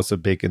 who is also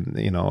big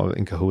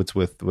in cahoots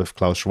with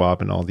Klaus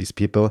Schwab and all these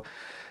people,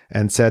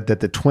 and said that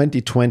the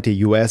 2020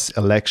 US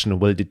election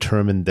will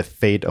determine the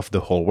fate of the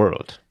whole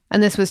world.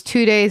 And this was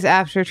 2 days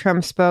after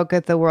Trump spoke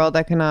at the World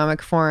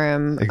Economic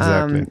Forum.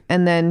 Exactly.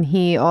 And then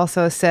he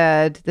also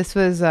said, this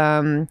was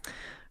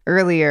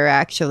earlier,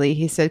 actually.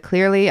 He said,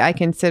 "Clearly, I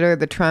consider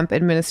the Trump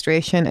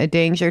administration a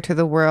danger to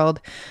the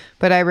world,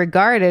 but I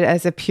regard it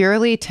as a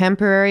purely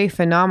temporary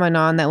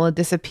phenomenon that will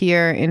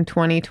disappear in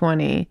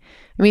 2020.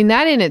 I mean,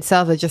 that in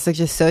itself is just such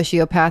a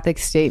sociopathic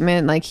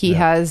statement. Like he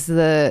has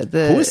the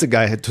Who is the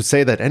guy to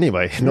say that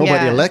anyway?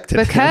 Nobody elected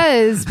him.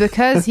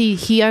 because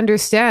he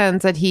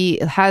understands that he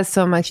has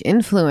so much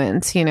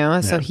influence,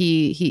 so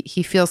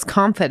he feels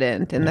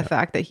confident in the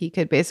fact that he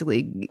could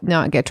basically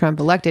not get Trump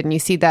elected. And you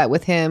see that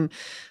with him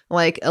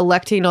like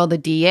electing all the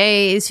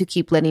DAs who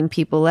keep letting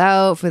people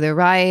out for the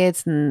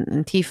riots and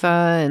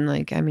Antifa. And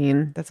like, I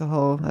mean, that's a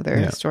whole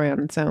other story on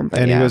its own.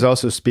 But he was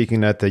also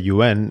speaking at the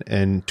UN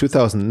in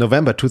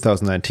November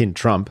 2019.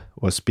 Trump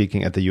was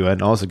speaking at the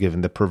UN, also giving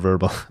the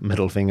proverbial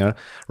middle finger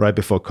right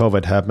before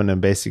COVID happened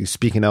and basically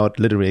speaking out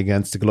literally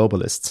against the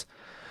globalists,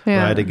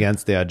 right,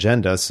 against their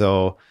agenda.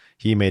 So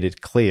he made it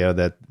clear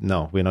that,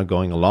 no, we're not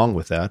going along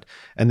with that.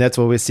 And that's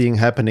what we're seeing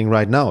happening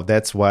right now.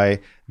 That's why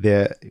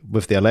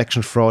with the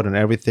election fraud and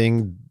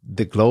everything,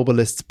 the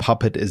globalists'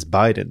 puppet is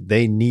Biden.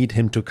 They need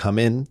him to come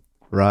in,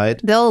 right?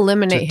 They'll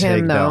eliminate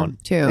him, though,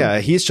 too. Yeah,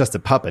 he's just a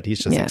puppet. He's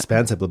just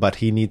expendable. But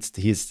he needs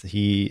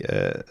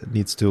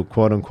to,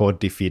 quote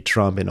unquote, defeat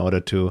Trump in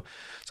order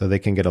so they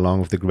can get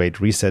along with the Great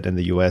Reset in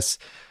the U.S.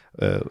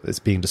 Is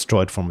being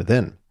destroyed from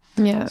within.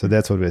 Yeah. So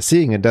that's what we're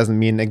seeing. It doesn't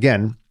mean,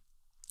 again,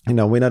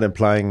 we're not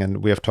implying,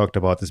 and we have talked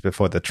about this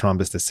before, that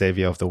Trump is the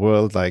savior of the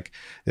world. Like,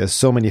 there's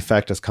so many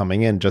factors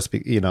coming in.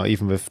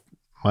 Even with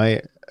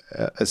my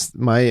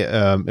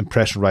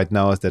impression right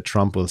now is that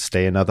Trump will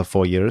stay another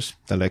 4 years.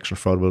 The election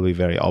fraud will be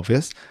very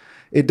obvious.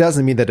 It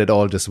doesn't mean that it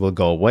all just will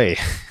go away.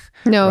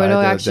 No, right?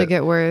 It'll actually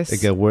get worse.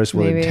 It get worse,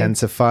 will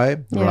intensify,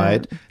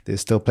 right?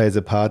 This still plays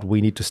a part. We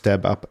need to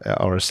step up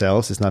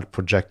ourselves. It's not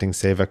projecting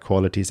savior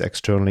qualities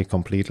externally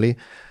completely.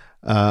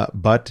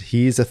 But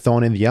he's a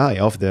thorn in the eye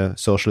of the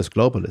socialist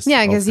globalists.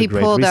 Yeah, because he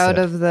pulled out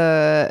of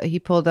the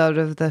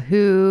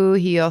WHO.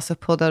 He also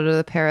pulled out of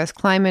the Paris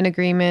Climate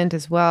Agreement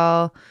as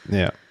well.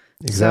 Yeah,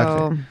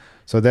 exactly.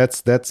 So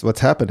that's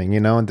what's happening,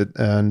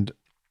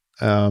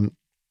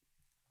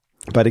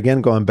 but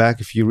again, going back,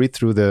 if you read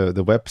through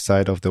the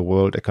website of the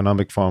World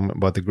Economic Forum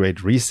about the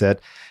Great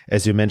Reset,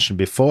 as you mentioned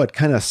before, it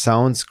kind of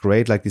sounds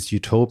great, like this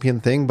utopian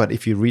thing. But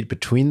if you read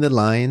between the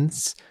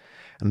lines,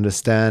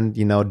 understand,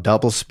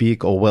 doublespeak,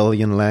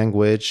 Orwellian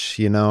language,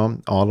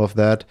 all of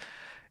that,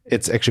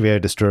 it's actually very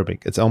disturbing.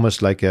 It's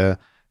almost like a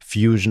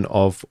fusion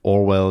of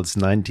Orwell's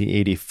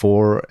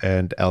 1984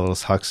 and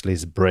Aldous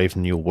Huxley's Brave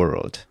New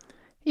World.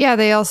 Yeah,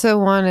 they also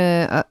want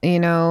to,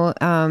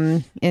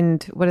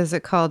 and what is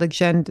it called?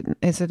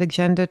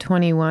 Agenda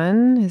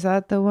 21? Is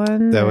that the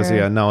one? That was,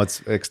 now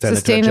it's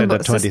extended to Agenda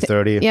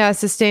 2030.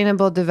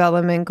 Sustainable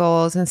development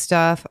goals and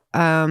stuff.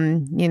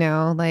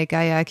 Like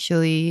I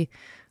actually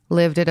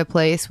lived at a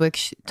place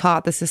which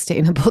taught the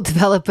sustainable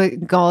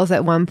development goals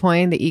at one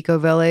point, the Eco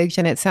Village,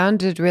 and it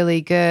sounded really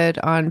good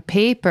on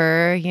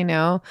paper,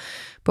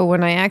 but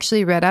when I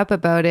actually read up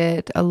about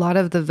it, a lot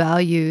of the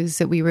values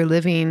that we were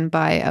living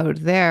by out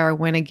there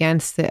went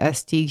against the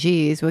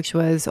SDGs, which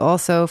was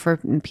also for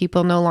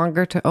people no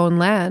longer to own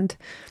land.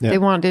 Yeah. They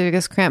wanted to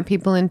just cramp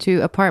people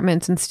into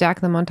apartments and stack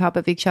them on top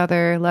of each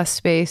other, less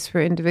space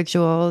for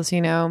individuals,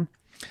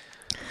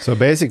 So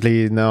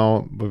basically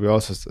now, we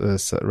also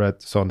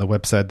saw on the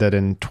website that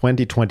in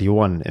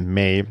 2021, in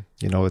May,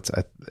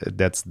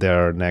 that's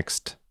their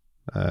next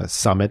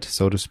summit,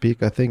 so to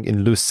speak, I think,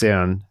 in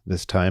Lucerne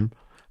this time,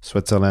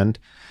 Switzerland,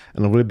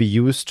 and it will be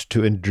used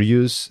to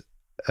introduce,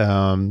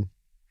 the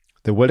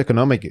World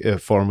Economic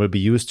Forum will be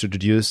used to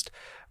introduce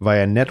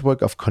via a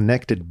network of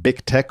connected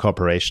big tech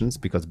corporations,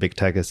 because big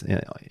tech is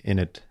in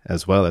it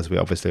as well, as we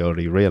obviously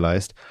already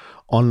realized,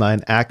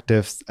 online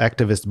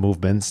activist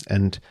movements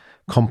and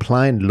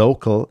compliant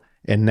local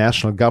and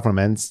national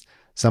governments,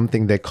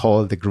 something they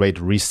call the Great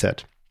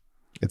Reset.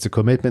 It's a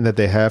commitment that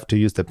they have to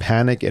use the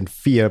panic and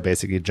fear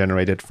basically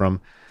generated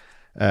from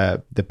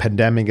the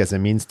pandemic as a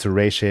means to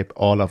reshape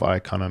all of our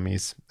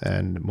economies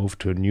and move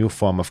to a new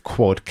form of,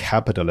 quote,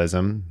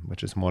 capitalism,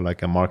 which is more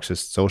like a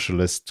Marxist,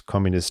 socialist,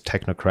 communist,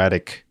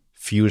 technocratic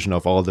fusion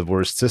of all the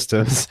worst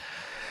systems,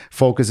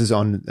 focuses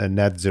on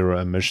net zero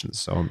emissions.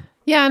 So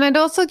yeah, and I'd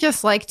also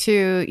just like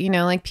to,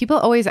 like people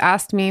always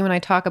ask me when I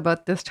talk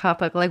about this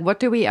topic, like, what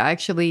do we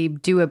actually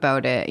do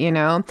about it,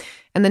 And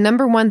the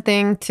number one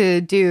thing to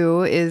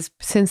do is,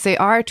 since they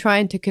are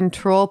trying to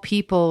control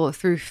people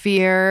through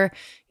fear,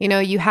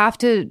 you have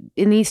to,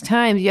 in these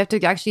times, you have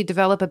to actually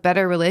develop a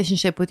better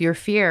relationship with your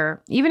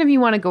fear. Even if you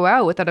want to go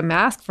out without a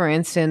mask, for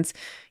instance,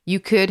 you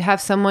could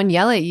have someone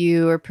yell at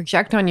you or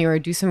project on you or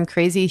do some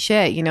crazy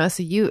shit,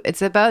 So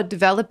it's about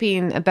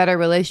developing a better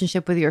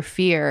relationship with your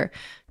fear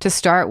to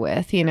start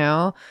with,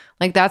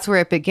 like that's where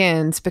it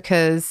begins,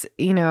 because,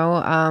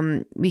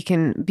 we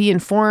can be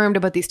informed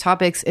about these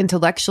topics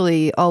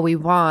intellectually all we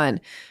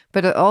want,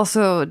 but it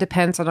also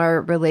depends on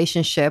our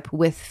relationship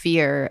with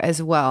fear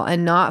as well,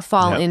 and not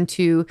fall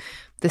into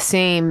the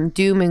same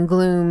doom and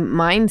gloom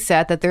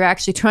mindset that they're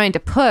actually trying to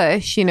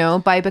push,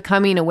 by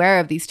becoming aware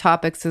of these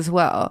topics as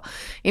well.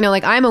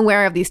 Like I'm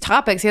aware of these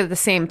topics, yet at the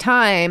same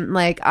time,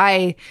 like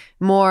I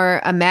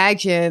more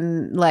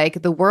imagine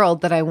like the world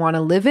that I want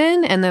to live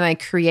in, and then I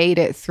create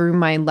it through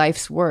my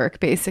life's work,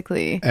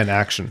 basically. And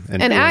action.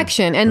 And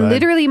right.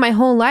 Literally my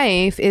whole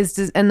life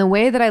and the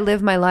way that I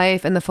live my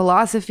life and the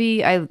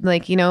philosophy I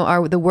like,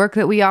 the work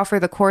that we offer,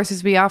 the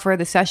courses we offer,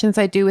 the sessions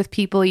I do with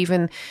people,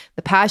 even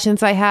the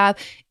passions I have,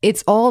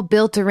 it's all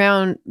built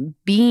around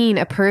being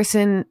a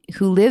person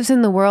who lives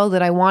in the world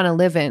that I want to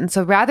live in.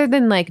 So rather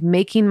than like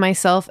making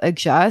myself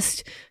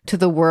adjust to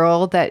the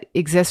world that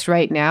exists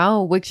right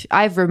now, which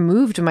I've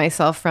removed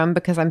myself from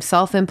because I'm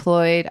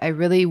self-employed, I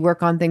really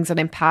work on things that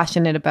I'm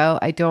passionate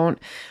about. I don't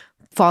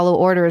follow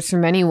orders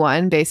from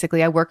anyone.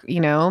 Basically, I work,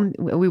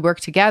 we work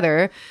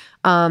together.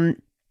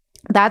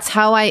 That's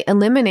how I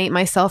eliminate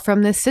myself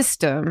from this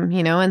system,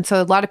 And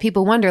so a lot of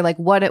people wonder, like,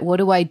 what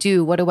do I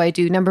do? What do I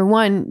do? Number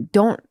one,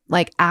 don't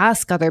like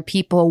ask other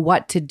people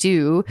what to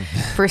do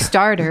for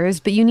starters,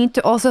 but you need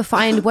to also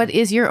find what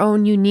is your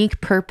own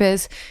unique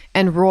purpose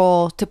and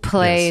role to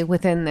play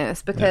within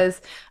this. Because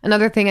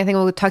another thing, I think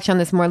we'll touch on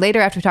this more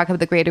later after we talk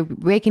about the Great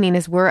Awakening,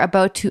 is we're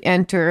about to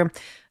enter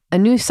a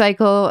new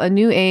cycle, a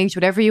new age,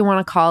 whatever you want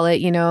to call it.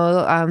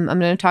 I'm going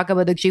to talk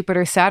about the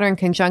Jupiter-Saturn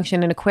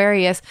conjunction in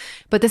Aquarius,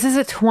 but this is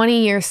a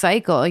 20-year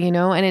cycle,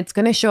 and it's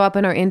going to show up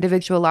in our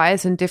individual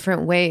lives in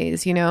different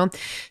ways,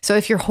 So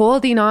if you're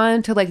holding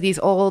on to like these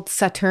old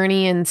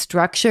Saturnian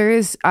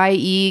structures,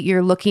 i.e.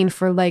 you're looking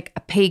for like a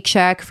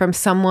paycheck from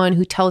someone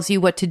who tells you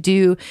what to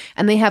do,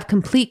 and they have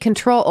complete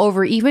control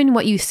over even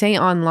what you say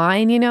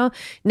online,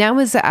 now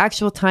is the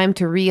actual time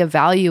to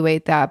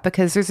reevaluate that,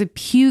 because there's a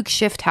huge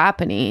shift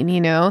happening,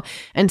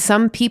 and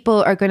some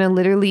people are going to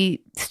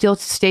literally still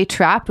stay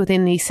trapped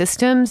within these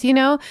systems,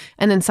 and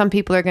then some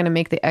people are going to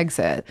make the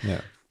exit.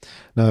 Yeah.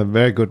 No,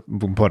 very good,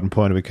 important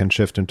point. We can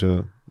shift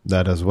into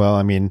that as well.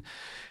 I mean,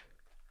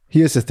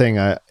 here's the thing.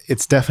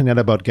 It's definitely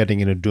not about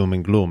getting into doom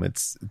and gloom.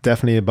 It's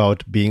definitely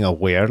about being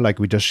aware, like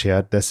we just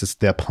shared. This is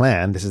their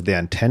plan. This is their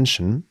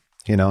intention.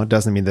 It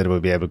doesn't mean that we'll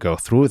be able to go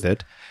through with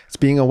it. It's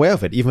being aware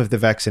of it. Even with the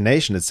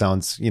vaccination, it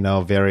sounds,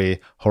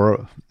 very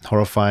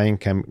horrifying.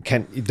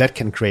 That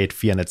can create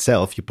fear in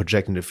itself. You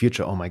project into the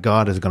future. Oh my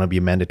God, there's going to be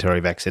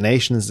mandatory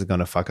vaccinations. It's going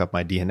to fuck up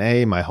my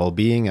DNA, my whole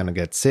being. I'm going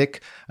to get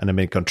sick, and I'm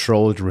being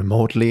controlled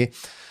remotely,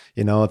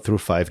 through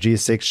 5G,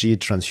 6G,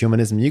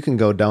 transhumanism. You can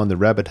go down the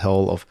rabbit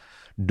hole of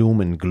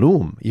doom and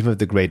gloom. Even with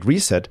the Great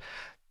Reset,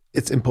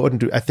 it's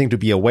important to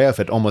be aware of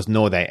it, almost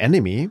know their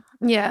enemy.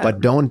 Yeah.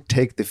 But don't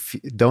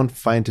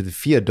find into the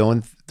fear.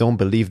 Don't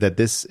believe that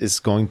this is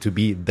going to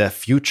be the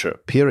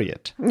future,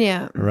 period.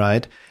 Yeah.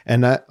 Right.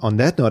 And on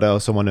that note, I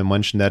also want to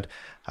mention that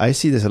I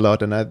see this a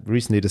lot, and I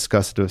recently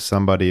discussed it with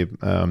somebody,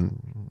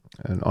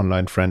 an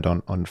online friend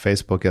on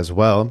Facebook as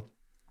well.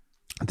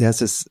 There's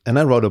this, and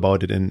I wrote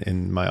about it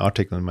in my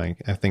article, in my,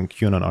 I think,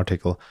 QAnon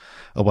article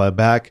a while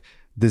back,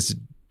 this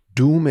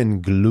doom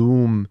and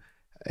gloom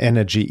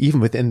energy, even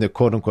within the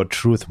quote unquote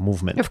truth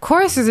movement. Of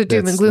course, there's a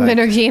doom and gloom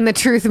energy in the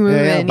truth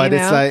movement. But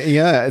it's like,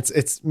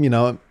 it's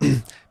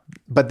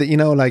but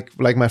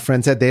like my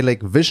friend said, they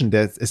like vision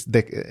that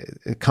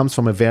it comes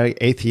from a very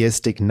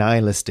atheistic,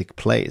 nihilistic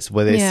place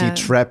where they see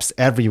traps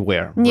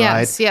everywhere.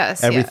 Yes, right?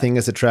 Yes. Everything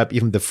is a trap.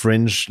 Even the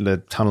fringe, the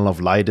tunnel of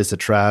light is a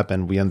trap,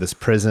 and we're in this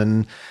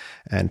prison.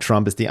 And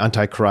Trump is the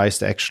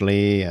Antichrist,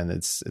 actually, and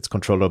it's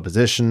controlled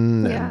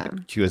opposition,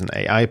 and Q is an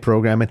AI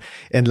program,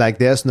 and like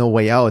there's no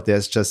way out.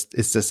 It's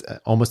just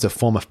almost a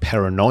form of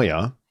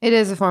paranoia. It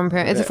is a form of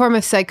it's a form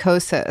of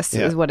psychosis,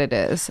 is what it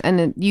is,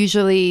 and it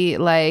usually,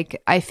 like,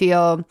 I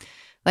feel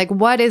like,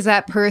 what is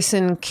that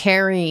person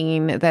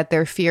carrying that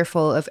they're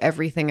fearful of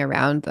everything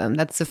around them?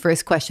 That's the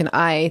first question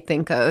I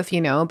think of,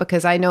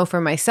 because I know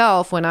for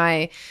myself, when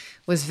I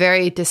was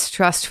very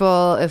distrustful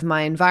of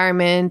my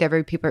environment,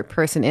 every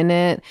person in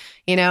it,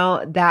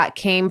 that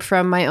came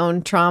from my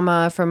own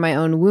trauma, from my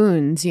own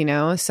wounds,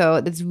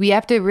 So we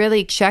have to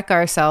really check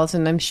ourselves.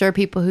 And I'm sure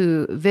people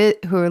who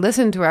are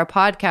listening to our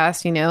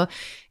podcast,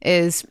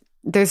 is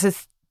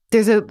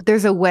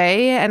there's a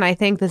way, and I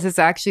think this is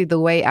actually the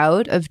way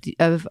out of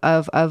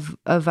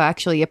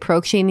actually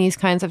approaching these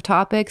kinds of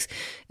topics,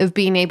 of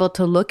being able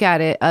to look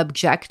at it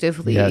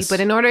objectively. Yes.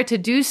 But in order to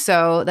do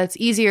so, that's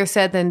easier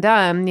said than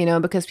done,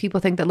 because people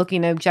think that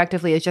looking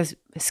objectively is just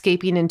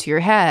escaping into your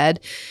head.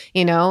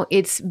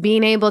 It's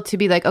being able to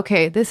be like,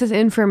 okay, this is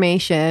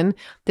information.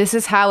 This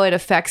is how it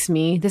affects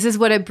me. This is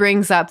what it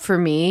brings up for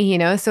me,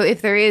 So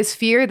if there is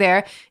fear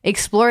there,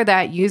 explore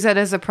that, use that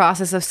as a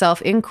process of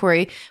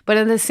self-inquiry. But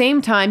at the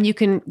same time, you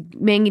can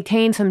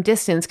maintain some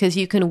distance, because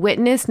you can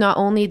witness not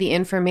only the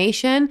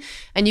information,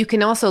 and you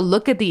can also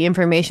look at the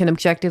information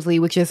objectively,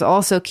 which is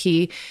also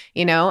key,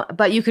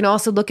 but you can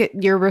also look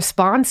at your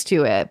response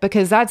to it,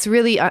 because that's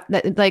really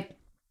like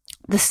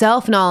the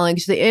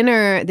self-knowledge, the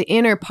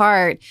inner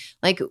part,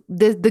 like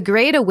the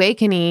Great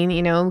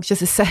Awakening,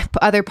 just a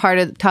other part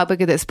of the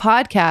topic of this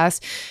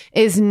podcast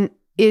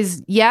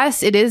is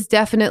yes, it is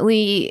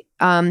definitely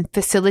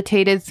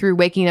facilitated through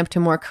waking up to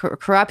more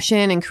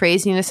corruption and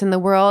craziness in the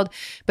world.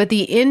 But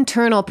the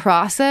internal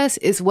process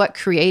is what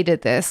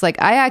created this.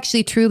 Like, I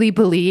actually truly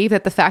believe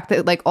that the fact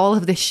that like all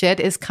of this shit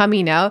is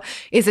coming out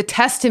is a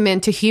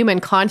testament to human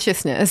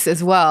consciousness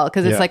as well.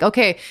 Because it's like,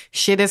 okay,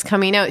 shit is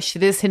coming out,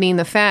 shit is hitting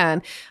the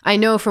fan. I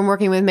know from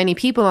working with many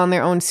people on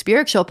their own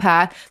spiritual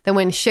path that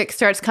when shit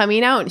starts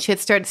coming out and shit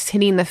starts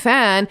hitting the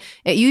fan,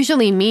 it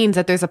usually means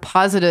that there's a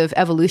positive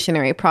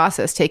evolutionary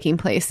process taking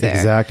place there.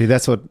 Exactly.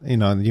 That's what,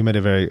 you made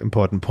a very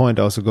important point.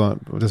 Also,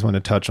 just want to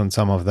touch on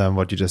some of them,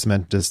 what you just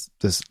meant, just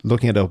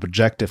looking at it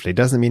objectively. It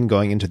doesn't mean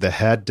going into the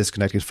head,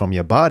 disconnected from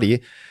your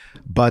body,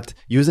 but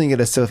using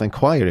it as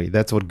self-inquiry.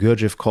 That's what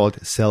Gurdjieff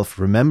called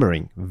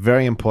self-remembering.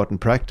 Very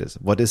important practice.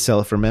 What is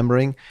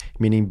self-remembering?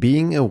 Meaning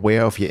being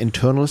aware of your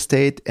internal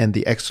state and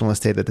the external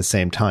state at the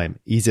same time.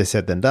 Easier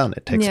said than done.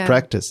 It takes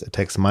practice. It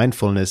takes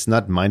mindfulness,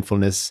 not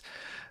mindfulness,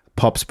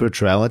 pop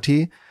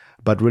spirituality,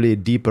 but really a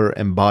deeper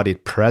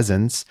embodied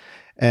presence.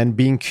 And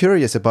being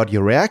curious about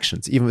your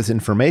reactions, even with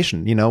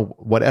information,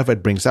 whatever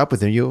it brings up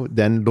within you,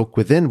 then look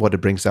within what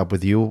it brings up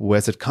with you.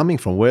 Where's it coming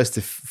from? Where's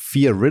the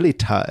fear really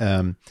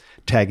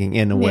tagging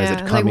in, and where's it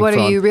coming from? Like, what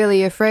are you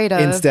really afraid of?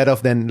 Instead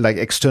of then like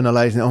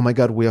externalizing, oh my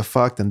God, we are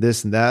fucked and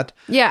this and that.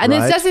 Yeah, and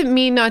this doesn't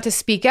mean not to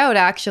speak out,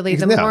 actually.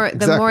 The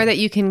more that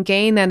you can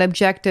gain that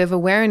objective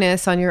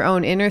awareness on your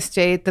own inner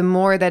state, the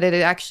more that it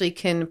actually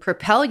can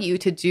propel you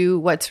to do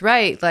what's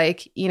right.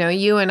 Like,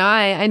 you and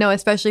I know,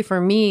 especially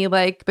for me,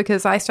 like,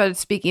 because I started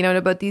speaking out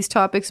about these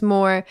topics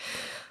more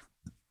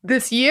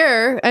this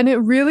year, and it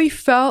really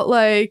felt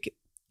like,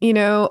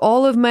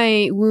 all of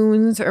my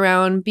wounds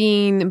around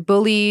being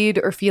bullied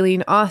or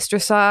feeling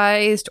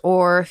ostracized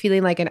or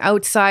feeling like an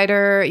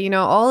outsider,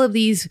 all of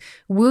these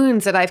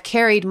wounds that I've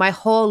carried my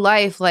whole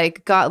life,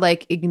 like, got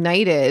like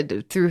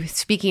ignited through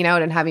speaking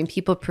out and having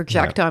people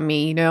project on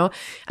me,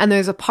 and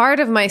there's a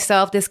part of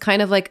myself, this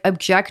kind of like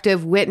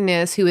objective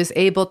witness who is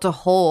able to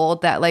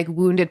hold that like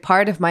wounded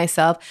part of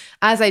myself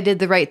as I did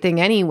the right thing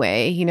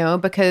anyway,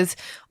 because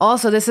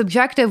also this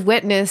objective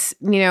witness,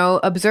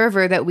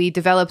 observer that we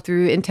develop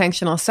through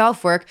intentional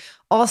self-work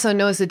also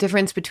knows the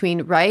difference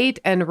between right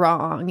and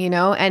wrong,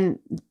 and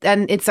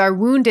it's our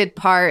wounded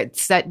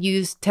parts that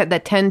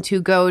that tend to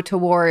go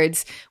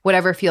towards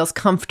whatever feels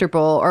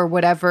comfortable or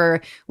whatever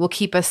will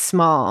keep us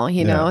small,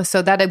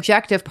 so that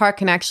objective part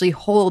can actually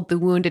hold the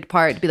wounded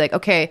part to be like,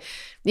 okay,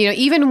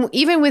 even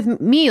with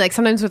me, like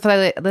sometimes if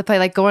I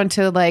like go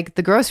into like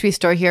the grocery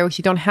store here, which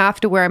you don't have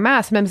to wear a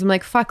mask, sometimes I'm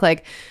like, fuck,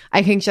 like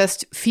I can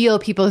just feel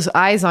people's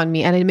eyes on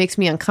me and it makes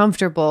me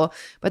uncomfortable.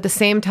 But at the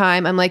same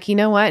time, I'm like, you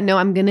know what? No,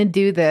 I'm going to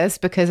do this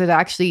because it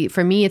actually,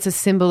 for me, it's a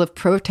symbol of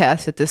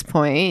protest at this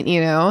point,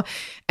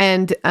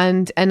 and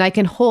I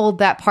can hold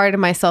that part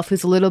of myself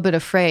who's a little bit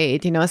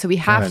afraid, so we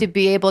have to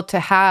be able to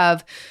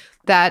have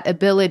that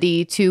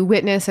ability to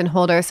witness and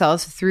hold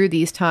ourselves through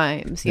these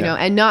times,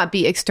 and not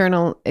be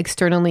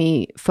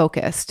externally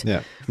focused.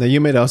 Yeah. Now,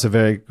 you made also a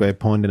very great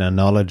point in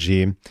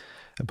analogy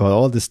about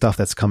all the stuff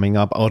that's coming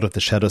up out of the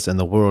shadows in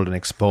the world and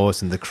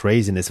exposed, and the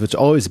craziness, which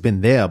always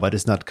been there, but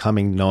it's not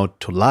coming now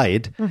to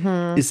light.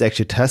 It's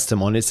actually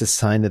testimony. It's a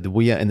sign that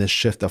we are in a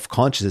shift of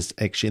consciousness,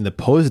 actually in the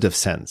positive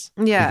sense.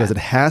 Yeah. Because it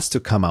has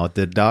to come out.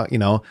 The dark,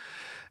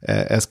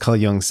 as Carl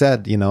Jung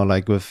said,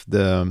 like with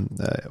the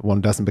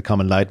one doesn't become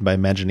enlightened by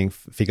imagining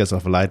figures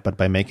of light, but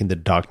by making the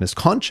darkness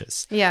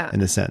conscious. Yeah, in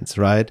a sense,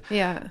 right?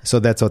 Yeah. So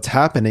that's what's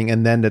happening,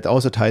 and then that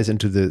also ties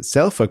into the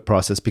self-work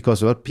process,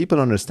 because what people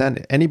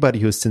understand, anybody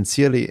who's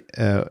sincerely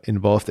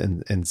involved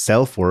in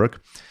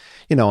self-work,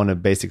 on a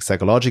basic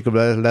psychological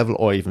level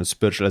or even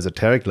spiritual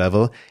esoteric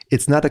level,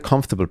 it's not a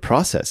comfortable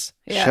process.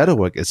 Yeah. Shadow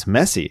work is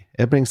messy.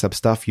 It brings up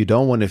stuff you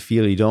don't want to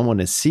feel, you don't want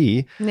to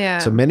see. Yeah.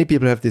 So many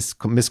people have this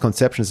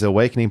misconceptions, the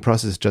awakening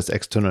process is just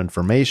external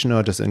information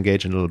or just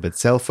engage in a little bit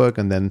self-work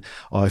and then,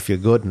 I feel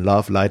good and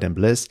love, light and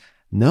bliss.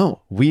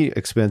 No, we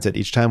experience it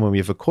each time when we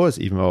have a course,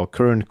 even our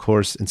current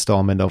course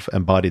installment of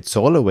Embodied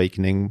Soul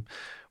Awakening,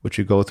 which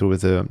we go through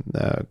with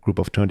a group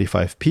of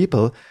 25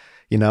 people.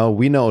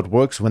 We know it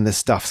works when the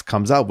stuff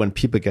comes out, when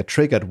people get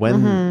triggered,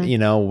 when,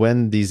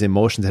 when these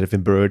emotions that have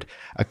been buried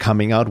are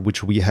coming out,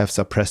 which we have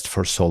suppressed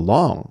for so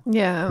long.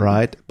 Yeah.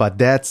 Right. But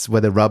that's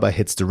where the rubber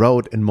hits the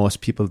road, and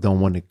most people don't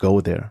want to go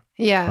there.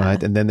 Yeah.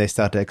 Right. And then they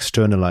start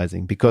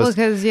externalizing because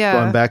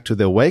going back to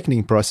the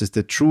awakening process,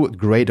 the true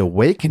great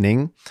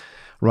awakening,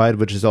 right,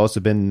 which has also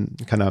been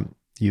kind of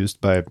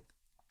used by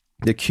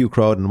the Q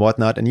crowd and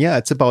whatnot. And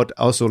it's about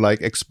also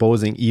like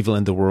exposing evil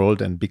in the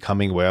world and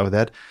becoming aware of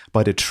that.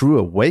 But a true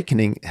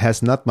awakening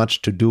has not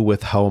much to do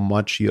with how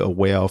much you're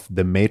aware of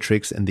the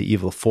matrix and the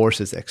evil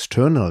forces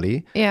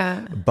externally,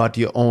 but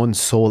your own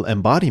soul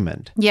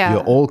embodiment,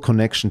 your own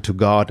connection to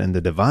God and the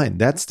divine.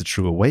 That's the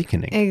true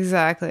awakening.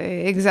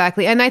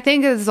 Exactly. And I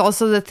think it's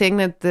also the thing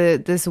that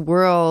this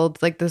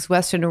world, like this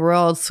Western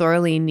world,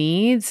 sorely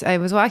needs. I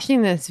was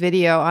watching this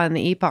video on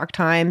the Epoch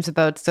Times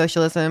about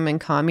socialism and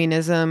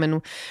communism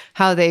and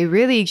how they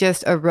really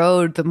just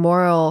erode the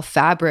moral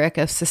fabric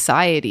of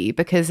society.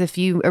 Because if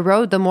you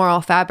erode the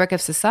moral fabric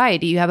of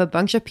society, you have a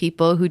bunch of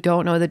people who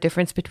don't know the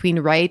difference between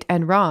right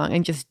and wrong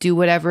and just do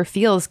whatever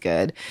feels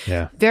good.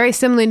 Yeah. Very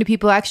similar to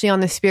people actually on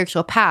the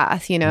spiritual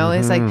path, you know,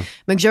 it's like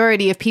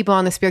majority of people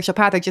on the spiritual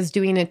path are just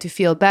doing it to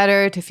feel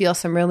better, to feel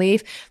some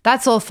relief.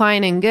 That's all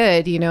fine and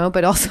good, you know,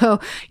 but also,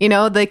 you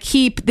know, the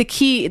key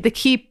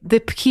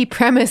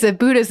premise of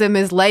Buddhism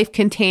is life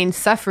contains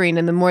suffering.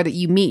 And the more that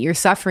you meet your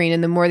suffering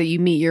and the more that you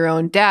meet your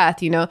own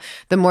death, you know,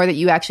 the more that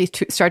you actually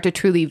start to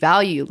truly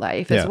value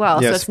life as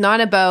well. Yes. So it's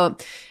not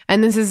about,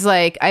 and this is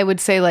like, I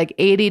would say like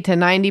 80 to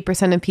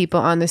 90% of people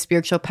on the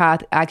spiritual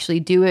path actually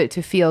do it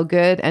to feel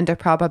good and to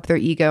prop up their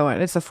ego.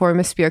 And it's a form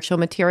of spiritual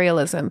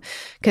materialism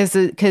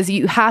because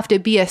you have to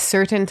be a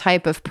certain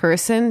type of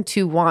person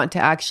to want to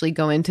actually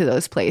go into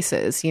those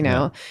places. You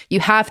know, you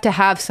have to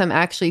have some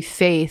actually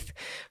faith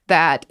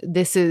that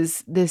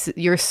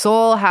your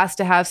soul has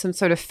to have some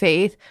sort of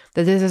faith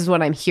that this is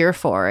what I'm here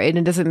for. And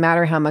it doesn't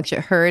matter how much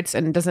it hurts,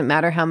 and it doesn't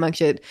matter how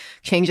much it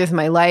changes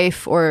my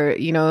life or,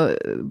 you know,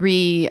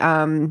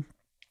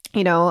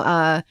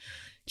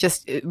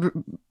 just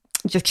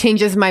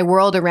changes my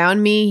world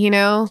around me, you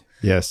know?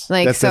 Yes.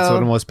 Like, that's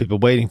what most people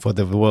waiting for,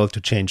 the world to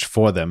change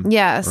for them.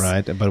 Yes.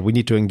 Right. But we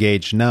need to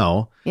engage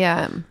now.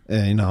 Yeah.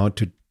 You know,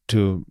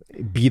 to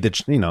be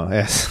the, you know,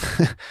 as,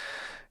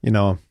 you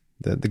know,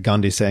 the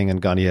Gandhi saying, and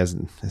Gandhi is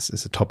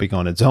a topic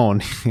on its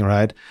own,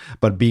 right?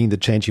 But being the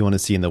change you want to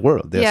see in the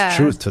world. There's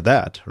truth to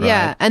that, right?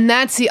 Yeah, and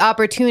that's the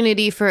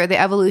opportunity for the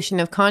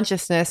evolution of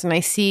consciousness. And I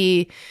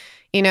see,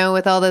 you know,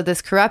 with all of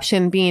this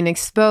corruption being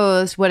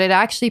exposed, what it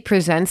actually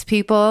presents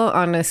people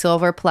on a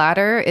silver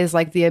platter is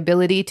like the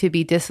ability to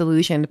be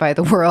disillusioned by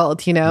the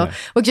world, you know,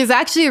 which is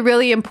actually a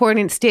really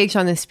important stage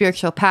on the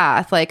spiritual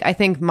path. Like, I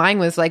think mine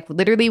was like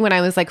literally when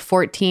I was like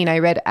 14, I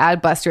read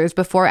Adbusters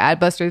before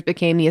Adbusters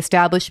became the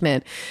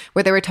establishment,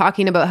 where they were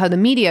talking about how the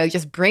media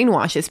just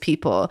brainwashes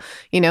people,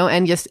 you know,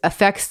 and just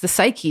affects the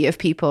psyche of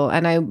people.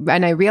 And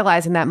I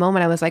realized in that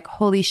moment, I was like,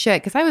 holy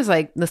shit. Cause I was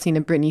like listening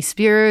to Britney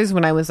Spears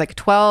when I was like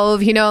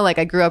 12, you know, like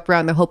I grew up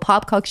around the whole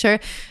pop culture,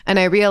 and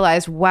I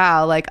realized,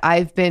 wow, like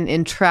I've been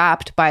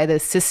entrapped by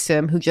this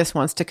system who just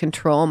wants to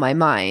control my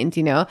mind,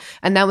 you know?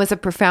 And that was a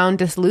profound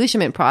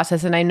disillusionment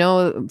process. And I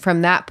know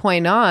from that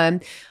point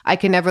on, I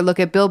can never look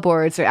at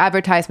billboards or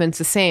advertisements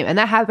the same. And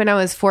that happened when I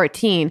was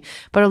 14.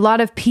 But a lot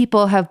of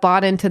people have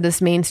bought into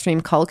this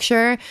mainstream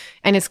culture,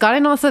 and it's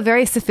gotten also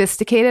very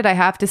sophisticated. I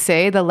have to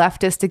say, the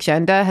leftist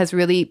agenda has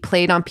really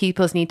played on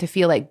people's need to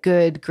feel like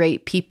good,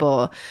 great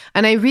people.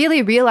 And I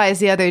really realized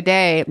the other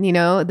day, you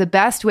know, the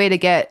best way to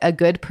get a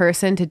good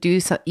person to do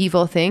some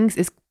evil things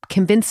is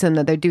convince them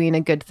that they're doing a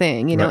good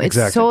thing. You know, right,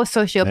 exactly. It's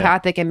so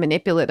sociopathic and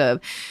manipulative.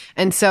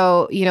 And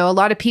so, you know, a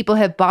lot of people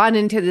have bought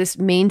into this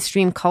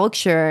mainstream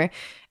culture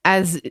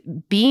as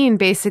being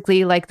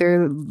basically like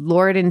their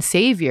Lord and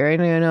Savior, you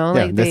know,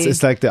 like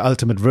it's like the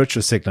ultimate virtue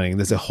signaling.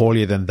 There's a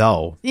holier than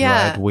thou,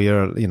 right? We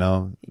are, you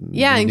know,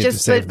 and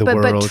just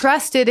but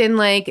trusted in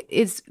like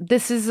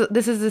this is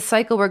the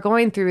cycle we're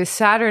going through.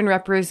 Saturn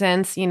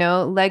represents, you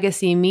know,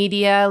 legacy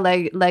media,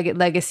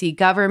 legacy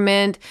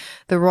government,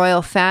 the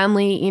royal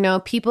family. You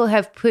know, people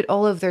have put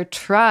all of their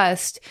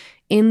trust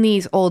in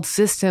these old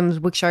systems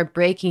which are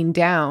breaking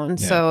down.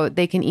 So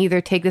they can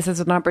either take this as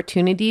an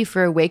opportunity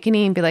for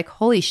awakening and be like,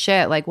 holy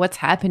shit, like what's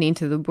happening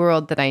to the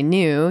world that I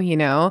knew, you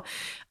know,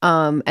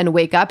 and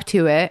wake up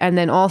to it, and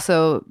then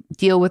also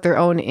deal with their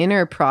own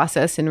inner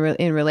process in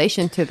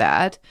relation to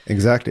that.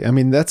 Exactly. I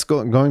mean, that's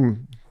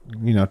going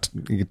you know,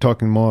 you're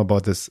talking more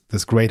about this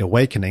great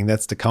awakening.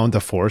 That's the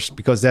counterforce,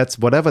 because that's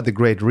whatever the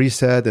great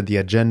reset and the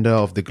agenda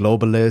of the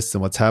globalists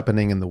and what's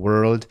happening in the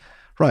world.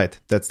 Right.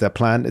 That's their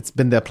plan. It's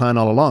been their plan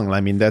all along.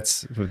 I mean,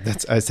 that's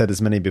I said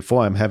as many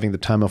before, I'm having the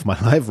time of my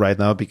life right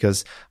now,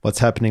 because what's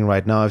happening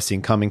right now, I've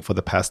seen coming for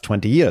the past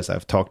 20 years.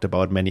 I've talked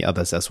about many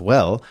others as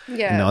well.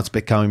 Yeah. And now it's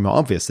becoming more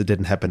obvious. It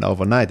didn't happen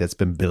overnight. It's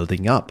been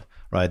building up,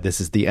 right? This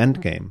is the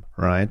end game,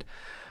 right?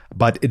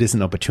 But it is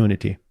an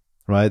opportunity,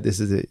 right? This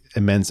is an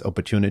immense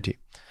opportunity.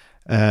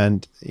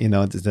 And, you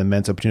know, it's an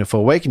immense opportunity for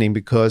awakening,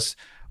 because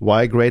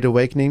why great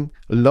awakening?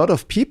 A lot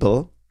of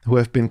people who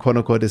have been quote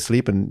unquote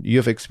asleep, and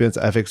I've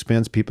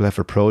experienced, people have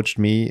approached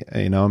me,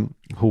 you know,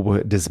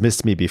 who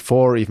dismissed me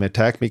before, even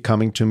attacked me,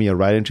 coming to me or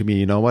writing to me,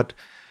 you know what?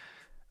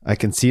 I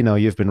can see now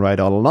you've been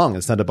right all along.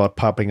 It's not about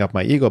popping up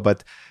my ego,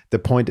 but the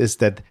point is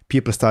that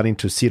people are starting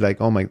to see like,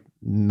 oh my,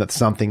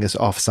 something is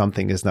off,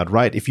 something is not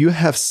right. If you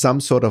have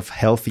some sort of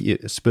healthy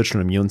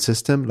spiritual immune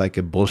system, like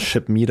a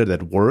bullshit meter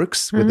that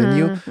works within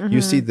you,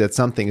 you see that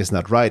something is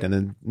not right. And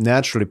then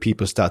naturally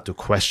people start to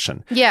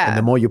question. Yeah. And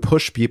the more you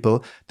push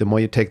people, the more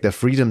you take their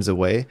freedoms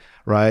away,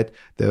 right?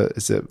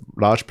 There's a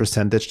large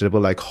percentage that will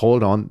like,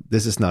 hold on,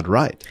 this is not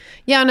right.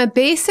 Yeah. On a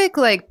basic,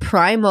 like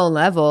primal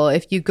level,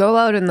 if you go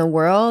out in the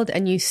world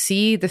and you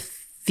see the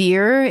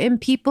fear in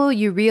people,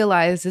 you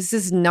realize this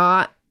is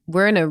not,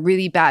 we're in a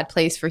really bad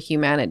place for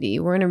humanity.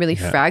 We're in a really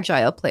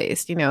fragile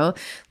place, you know,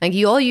 like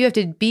all you have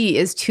to be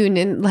is tune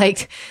in.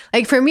 Like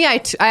for me,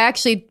 I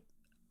actually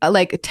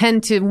like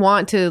tend to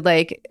want to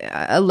like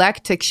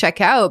elect to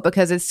check out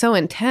because it's so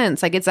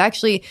intense. Like it's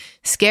actually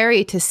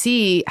scary to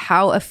see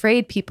how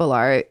afraid people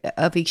are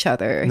of each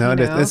other. No,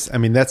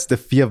 that's the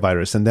fear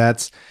virus, and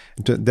that's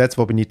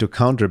what we need to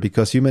counter,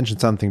 because you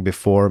mentioned something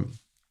before.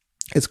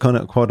 It's kind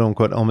of quote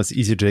unquote almost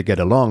easy to get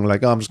along.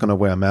 Like, I'm just going to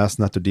wear a mask,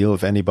 not to deal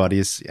with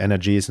anybody's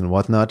energies and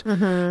whatnot.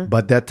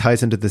 But that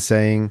ties into the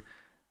saying,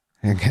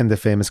 again, the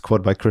famous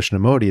quote by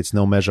Krishnamurti, it's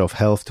no measure of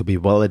health to be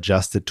well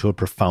adjusted to a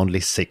profoundly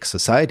sick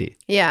society.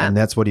 Yeah. And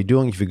that's what you're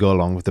doing if you go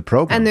along with the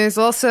program. And there's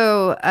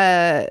also,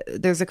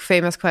 there's a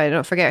famous quote, I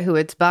don't forget who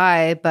it's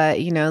by, but,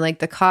 like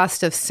the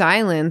cost of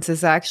silence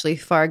is actually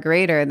far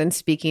greater than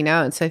speaking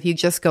out. So if you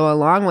just go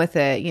along with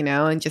it,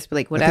 and just be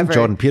like, whatever. I think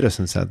Jordan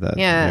Peterson said that.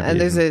 Yeah. And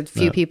there's a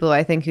few people,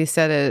 I think, who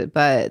said it,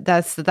 but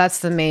that's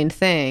the main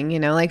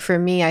thing, like for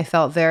me, I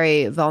felt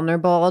very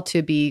vulnerable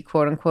to be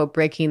quote unquote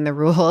breaking the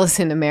rules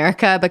in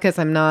America, because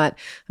I'm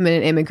in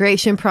an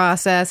immigration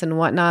process and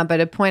whatnot.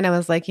 But at a point I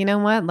was like, you know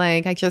what?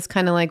 Like, I just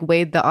kind of like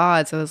weighed the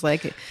odds. I was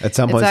like, at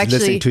some point, it's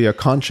listening to your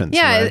conscience.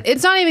 Yeah. Right?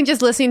 It's not even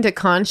just listening to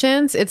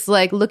conscience. It's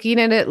like looking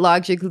at it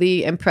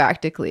logically and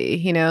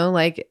practically,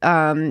 like,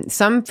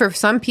 for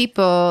some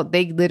people,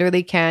 they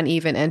literally can't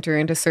even enter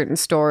into certain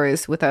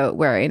stores without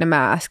wearing a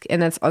mask.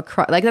 And that's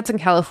in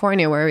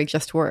California where we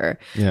just were,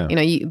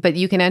 but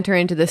you can enter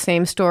into the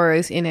same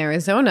stores in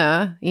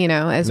Arizona,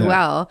 as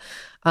well.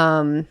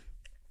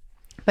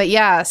 But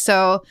yeah,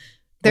 so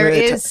there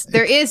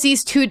is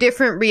these two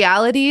different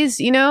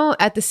realities,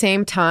 at the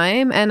same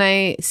time. And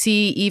I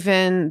see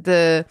even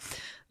the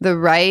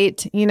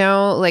right,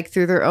 like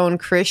through their own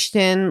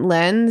Christian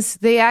lens,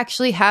 they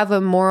actually have a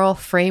moral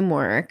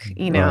framework,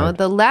 Right.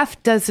 The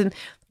left doesn't.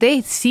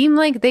 They seem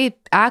like they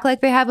act like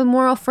they have a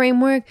moral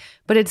framework,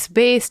 but it's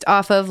based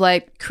off of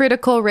like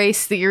critical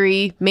race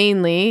theory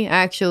mainly,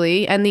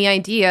 actually, and the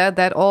idea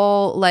that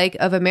all like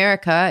of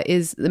America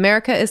is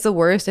the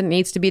worst and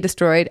needs to be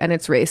destroyed and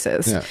it's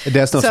racist. Yeah.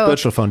 There's no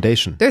spiritual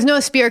foundation. There's no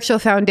spiritual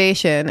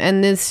foundation,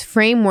 and this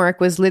framework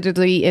was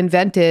literally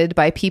invented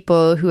by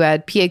people who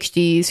had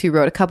PhDs who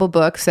wrote a couple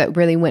books that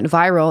really went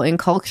viral in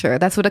culture.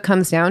 That's what it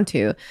comes down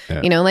to.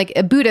 Yeah. Like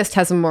a Buddhist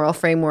has a moral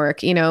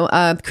framework.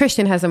 A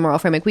Christian has a moral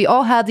framework. We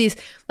all have these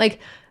like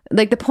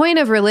the point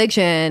of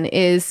religion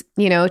is,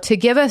 to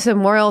give us a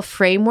moral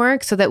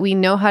framework so that we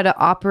know how to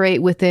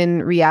operate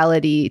within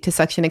reality to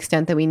such an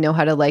extent that we know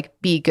how to like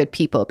be good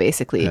people,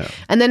 basically. Yeah.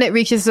 And then it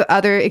reaches the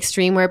other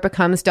extreme where it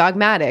becomes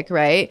dogmatic,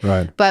 right?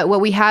 Right. But what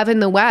we have in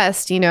the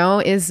West,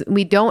 is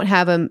we don't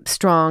have a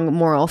strong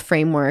moral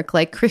framework.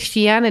 Like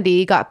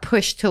Christianity got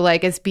pushed to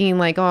like as being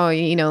like, oh,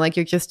 like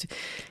you're just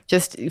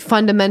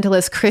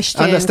fundamentalist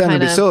Christian.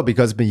 Understandably so,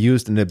 because it's been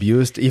used and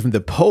abused. Even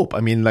the Pope.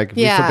 I mean, like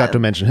we forgot to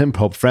mention him.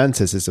 Pope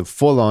Francis is a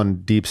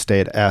full-on deep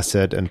state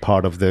asset and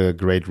part of the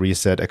Great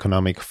Reset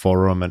Economic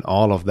Forum and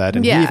all of that.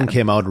 And he even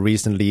came out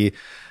recently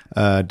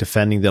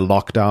defending the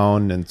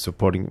lockdown and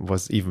supporting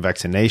even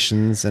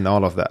vaccinations and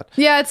all of that.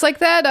 Yeah, it's like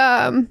that.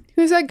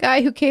 Who's that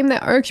guy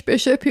that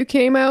Archbishop who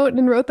came out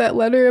and wrote that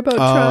letter about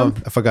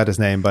Trump? I forgot his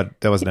name, but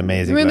that was an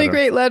amazing really letter.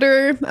 Great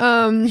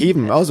letter. He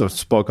even also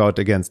spoke out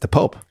against the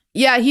Pope.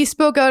 Yeah, he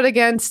spoke out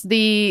against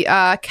the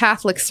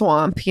Catholic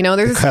swamp.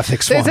 There's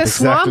a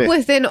swamp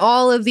within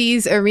all of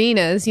these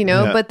arenas,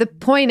 Yeah. But the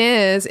point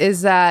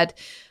is that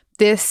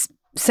this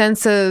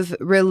sense of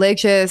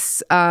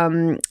religious,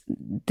 having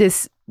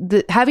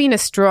a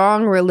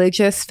strong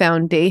religious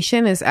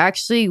foundation is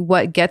actually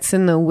what gets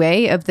in the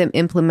way of them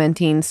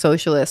implementing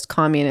socialist,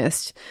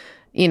 communist,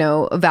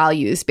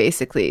 values,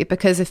 basically.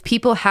 Because if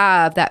people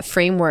have that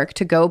framework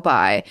to go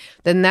by,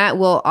 then that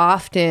will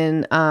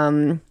often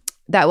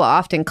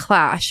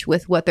clash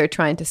with what they're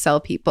trying to sell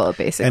people,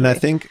 basically. And I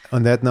think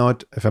on that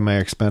note, if I may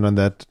expand on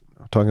that,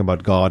 talking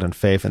about God and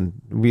faith, and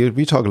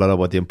we talk a lot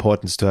about the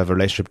importance to have a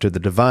relationship to the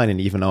divine,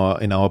 and even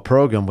in our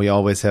program, you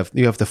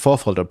have the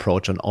fourfold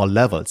approach on all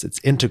levels. It's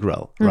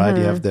integral, right?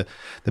 You have the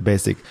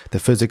basic, the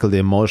physical, the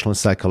emotional,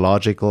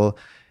 psychological,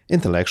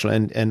 intellectual,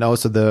 and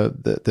also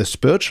the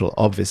spiritual,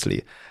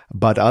 obviously.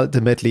 But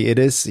ultimately, it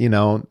is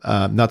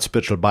not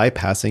spiritual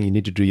bypassing. You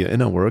need to do your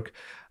inner work.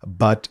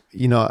 But,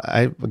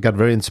 I got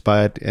very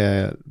inspired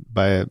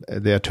by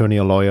the attorney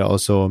or lawyer,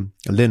 also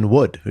Lynn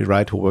Wood,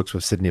 right, who works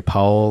with Sidney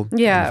Powell.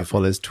 Yeah. If you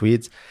follow his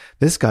tweets,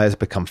 this guy has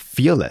become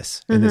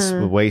fearless in his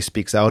way he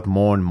speaks out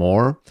more and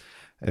more.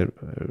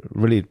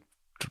 Really,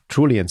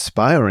 truly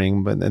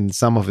inspiring. But then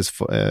some of his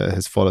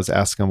followers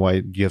ask him,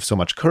 why do you have so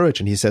much courage?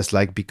 And he says,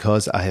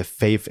 because I have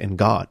faith in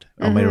God,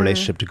 or my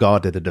relationship to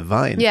God, to the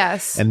divine.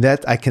 Yes. And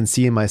that I can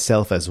see in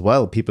myself as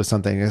well. People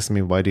sometimes ask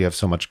me, why do you have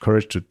so much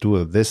courage to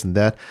do this and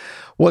that?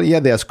 Well, yeah,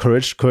 there's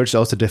courage. Courage,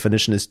 also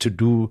definition is to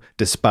do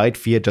despite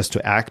fear, just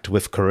to act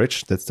with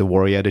courage. That's the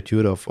warrior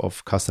attitude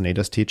of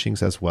Castaneda's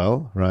teachings as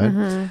well,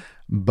 right?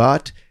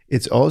 But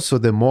it's also,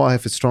 the more I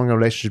have a stronger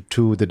relationship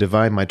to the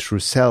divine, my true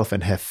self,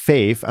 and have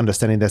faith,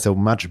 understanding there's a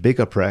much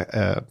bigger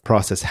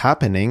process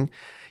happening,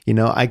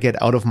 I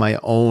get out of my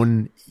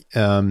own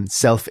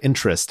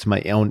self-interest,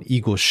 my own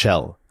ego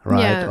shell,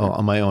 right? Yeah.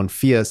 Or my own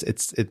fears.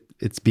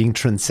 It's being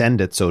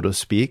transcended, so to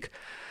speak.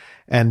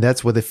 And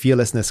that's where the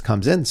fearlessness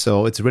comes in.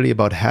 So it's really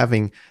about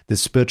having the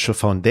spiritual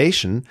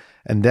foundation,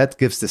 and that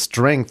gives the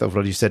strength of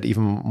what you said,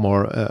 even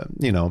more,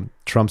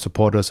 Trump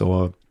supporters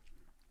or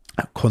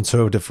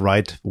conservative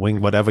right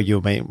wing, whatever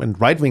you may, and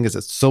right wing is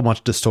so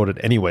much distorted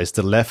anyways.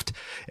 The left,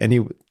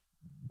 any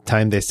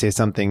time they say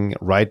something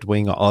right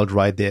wing or alt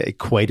right, they're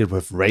equated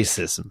with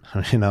racism.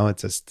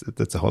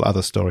 That's a whole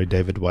other story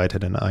David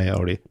Whitehead and I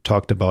already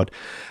talked about.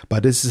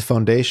 But this is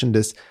foundation,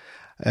 this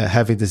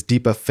having this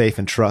deeper faith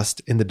and trust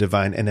in the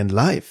divine and in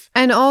life.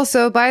 And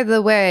also, by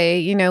the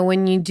way,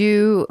 when you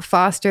do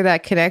foster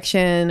that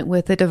connection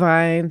with the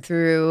divine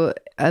through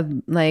a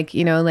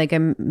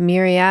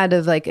myriad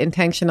of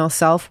intentional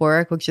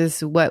self-work, which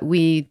is what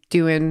we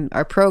do in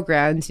our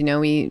programs,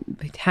 we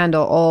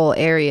handle all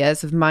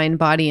areas of mind,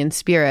 body, and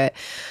spirit,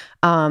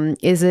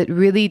 is it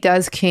really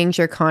does change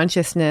your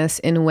consciousness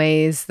in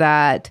ways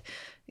that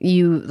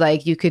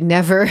you could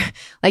never,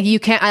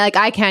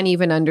 I can't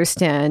even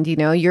understand,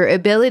 your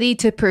ability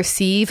to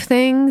perceive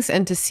things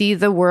and to see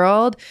the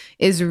world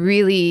is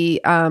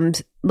really,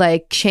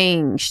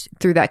 changed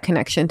through that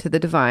connection to the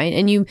divine.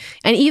 And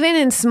even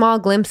in small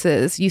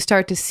glimpses, you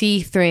start to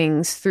see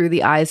things through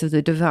the eyes of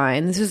the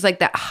divine. This is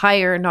that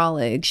higher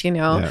knowledge,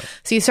 Yeah.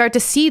 So you start to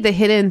see the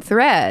hidden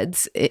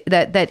threads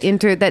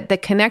that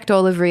connect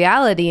all of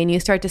reality, and you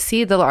start to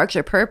see the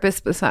larger purpose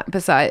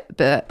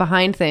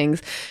behind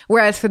things.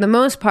 Whereas for the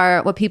most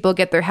part, what people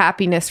get their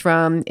happiness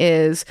from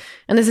is,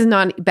 and this is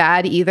not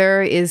bad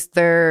either, is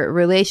their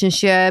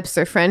relationships,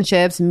 their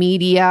friendships,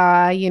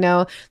 media,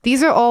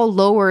 these are all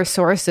lower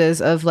sources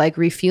of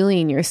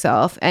refueling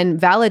yourself and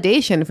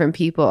validation from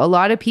people. A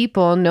lot of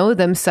people know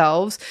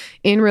themselves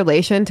in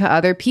relation to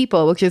other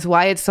people, which is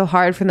why it's so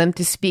hard for them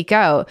to speak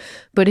out.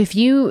 But if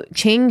you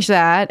change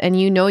that and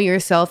you know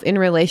yourself in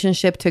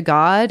relationship to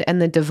God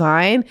and the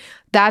divine,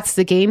 that's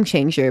the game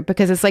changer,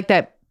 because it's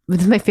that.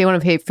 This is one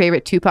of my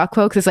favorite Tupac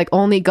quotes. It's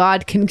only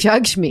God can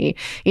judge me,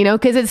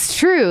 because it's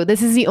true.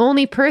 This is the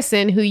only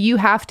person who you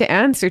have to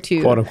answer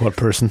to. Quote unquote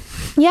person.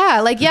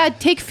 Yeah.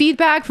 Take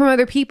feedback from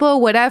other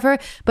people, whatever.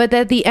 But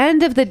at the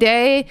end of the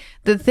day,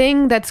 the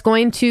thing that's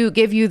going to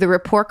give you the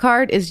report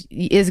card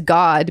is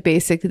God,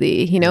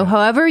 basically.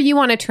 However you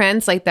want to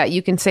translate that,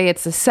 you can say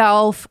it's a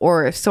self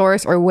or a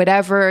source or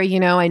whatever.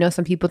 I know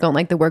some people don't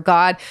like the word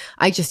God.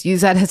 I just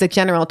use that as a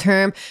general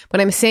term.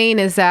 What I'm saying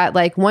is that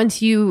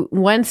once you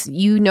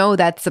know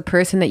that's the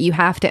person that you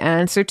have to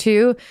answer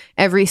to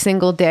every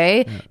single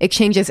day, it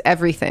changes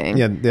everything.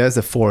 Yeah, there's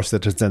a force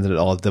that transcends it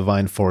all,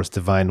 divine force,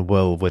 divine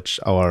will, which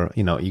our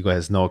ego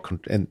has no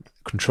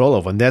control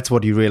over. And that's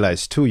what you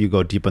realize too. You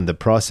go deep in the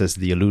process,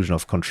 the illusion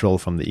of control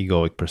from the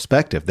egoic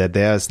perspective, that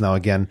there's now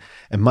again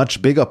a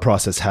much bigger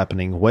process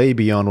happening way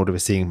beyond what we're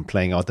seeing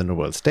playing out in the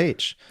world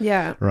stage.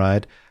 Yeah.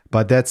 Right?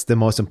 But that's the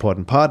most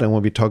important part. And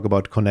when we talk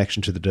about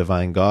connection to the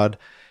divine God,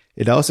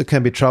 it also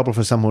can be trouble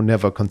for someone who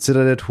never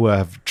considered it, who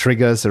have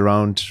triggers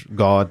around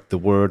God, the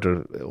word,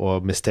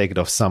 or mistake it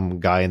of some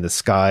guy in the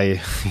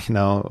sky,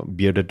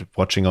 bearded,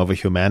 watching over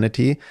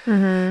humanity.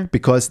 Mm-hmm.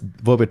 Because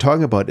what we're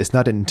talking about is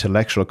not an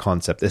intellectual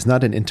concept. It's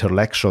not an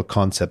intellectual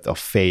concept of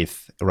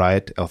faith,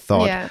 right, or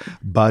thought,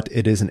 but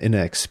it is an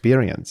inner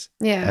experience.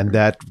 Yeah. And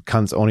that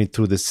comes only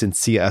through the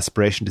sincere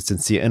aspiration, the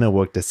sincere inner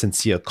work, the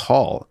sincere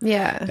call.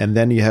 Yeah. And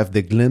then you have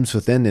the glimpse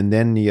within, and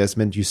then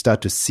you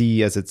start to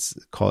see, as it's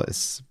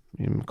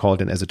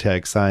called in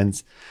esoteric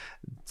science,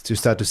 to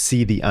start to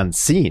see the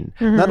unseen.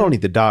 Mm-hmm. Not only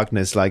the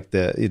darkness, like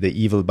the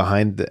evil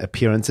behind the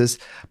appearances,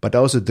 but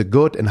also the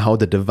good and how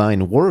the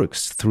divine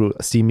works through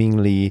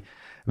seemingly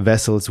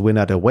vessels we're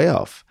not aware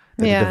of.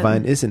 That the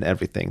divine is in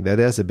everything. That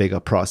there's a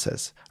bigger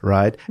process,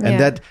 right? And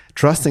that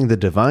trusting the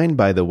divine,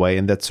 by the way,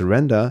 and that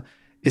surrender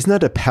is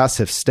not a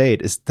passive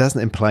state. It doesn't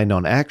imply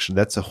non-action.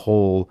 That's a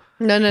whole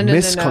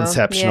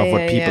misconception of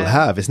what people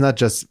have. It's not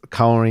just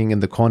cowering in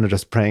the corner,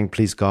 just praying,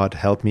 please God,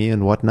 help me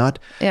and whatnot.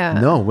 Yeah.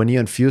 No, when you're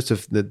infused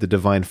with the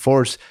divine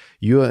force,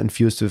 you're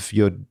infused with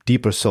your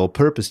deeper soul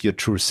purpose, your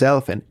true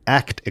self, and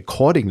act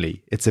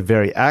accordingly. It's a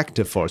very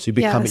active force. You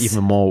become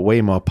even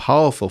way more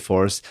powerful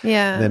force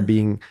than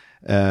being,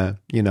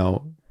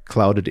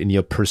 clouded in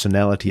your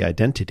personality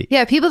identity.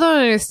 Yeah, people don't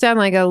understand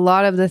a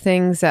lot of the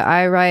things that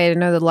I write,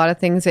 and a lot of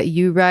things that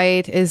you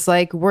write is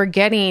we're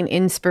getting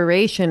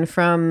inspiration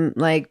from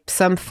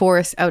some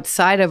force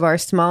outside of our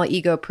small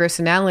ego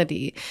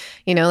personality.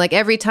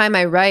 Every time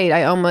I write,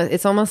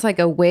 it's almost like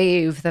a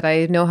wave that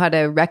I know how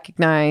to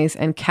recognize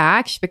and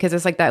catch, because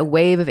it's that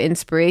wave of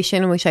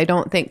inspiration, which I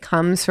don't think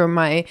comes from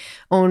my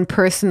own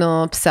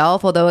personal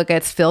self, although it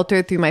gets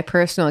filtered through my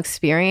personal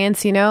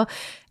experience,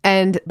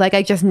 And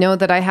I just know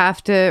that I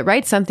have to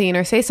write something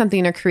or say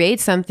something or create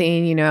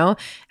something,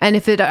 and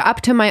if it up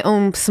to my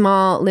own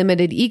small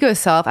limited ego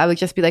self, I would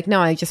just be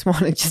no, I just want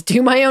to just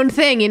do my own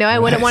thing. I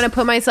wouldn't want to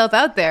put myself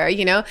out there,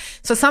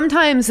 So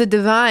sometimes the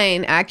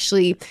divine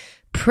actually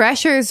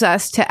pressures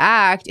us to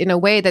act in a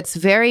way that's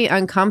very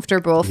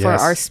uncomfortable for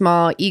our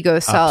small ego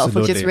self,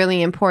 which is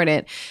really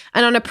important.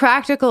 And on a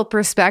practical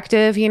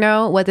perspective,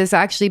 what this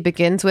actually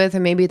begins with,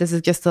 and maybe this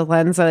is just the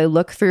lens that I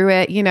look through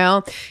it,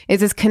 is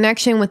this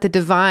connection with the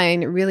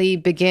divine really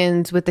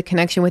begins with the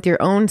connection with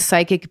your own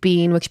psychic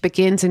being, which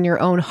begins in your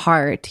own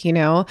heart,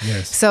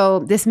 Yes. So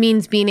this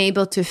means being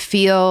able to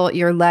feel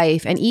your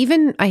life. And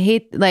even,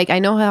 I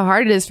know how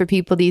hard it is for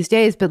people these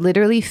days, but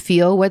literally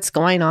feel what's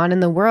going on in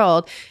the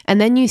world. And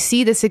then you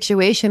see the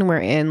situation we're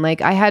in.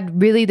 Like, I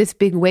had really this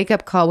big wake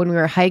up call when we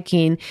were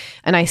hiking,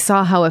 and I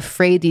saw how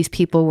afraid these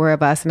people were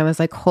of us. And I was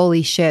like,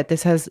 holy shit,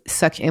 this has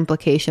such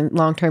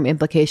long-term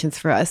implications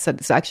for us. That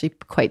it's actually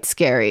quite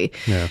scary,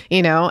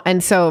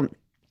 And so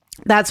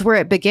that's where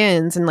it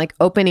begins, and like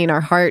opening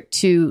our heart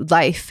to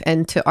life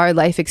and to our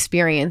life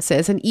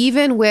experiences. And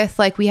even with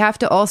we have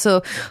to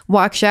also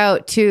watch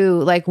out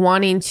to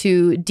wanting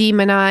to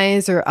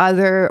demonize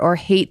or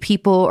hate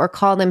people or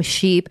call them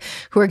sheep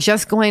who are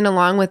just going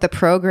along with the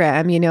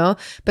program,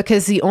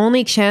 because the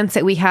only chance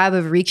that we have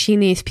of reaching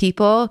these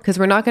people, because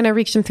we're not going to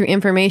reach them through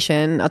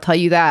information, I'll tell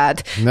you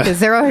that, because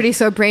they're already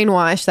so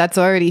brainwashed, that's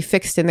already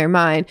fixed in their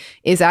mind,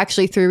 is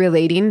actually through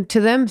relating to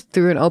them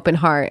through an open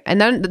heart. And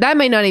then that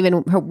might not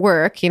even work,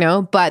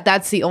 but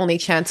that's the only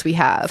chance we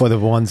have. For the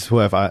ones who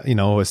have,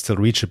 who are still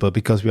reachable,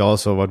 because we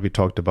also, what we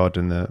talked about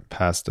in the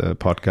past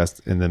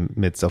podcast, in the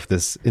midst of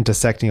this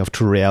intersecting of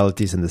two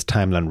realities and this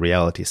timeline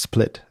reality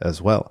split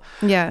as well.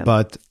 Yeah.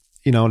 But,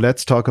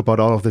 let's talk about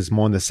all of this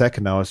more in the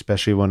second hour,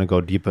 especially want to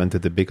go deeper into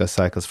the bigger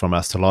cycles from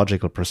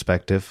astrological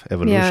perspective,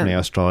 evolutionary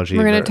astrology.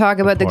 We're going to talk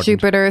about the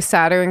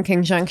Jupiter-Saturn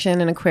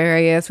conjunction in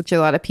Aquarius, which a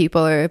lot of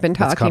people have been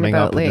talking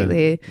about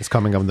lately. It's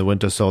coming up in the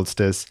winter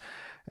solstice.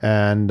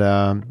 And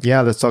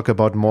let's talk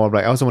about more.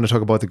 I also want to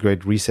talk about the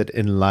Great Reset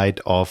in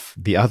light of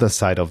the other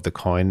side of the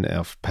coin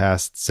of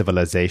past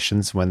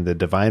civilizations, when the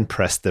divine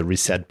pressed the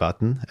reset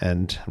button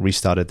and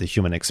restarted the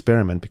human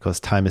experiment,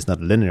 because time is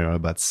not linear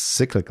but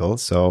cyclical.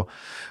 So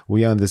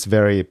we are in this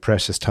very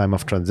precious time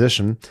of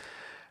transition,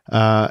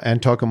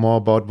 and talk more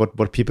about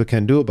what people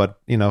can do. But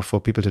for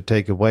people to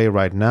take away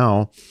right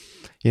now,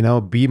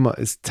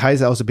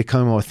 ties also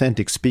becoming more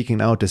authentic,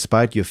 speaking out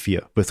despite your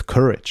fear with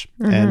courage.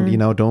 And,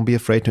 don't be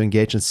afraid to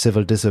engage in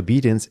civil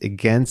disobedience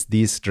against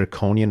these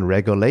draconian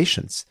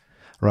regulations,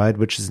 right?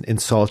 Which is an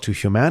insult to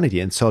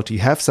humanity. I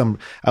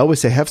always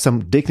say, have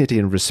some dignity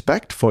and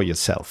respect for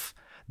yourself.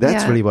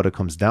 That's really what it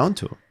comes down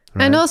to.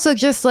 Right? And also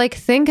just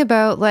think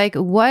about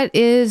what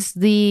is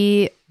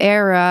the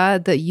era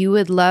that you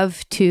would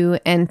love to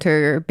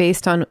enter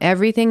based on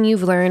everything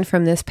you've learned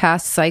from this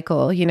past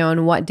cycle,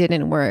 and what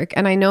didn't work.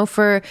 And I know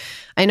for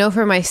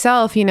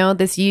myself,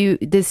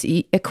 this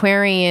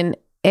Aquarian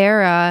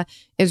era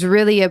is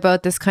really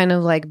about this kind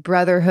of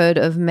brotherhood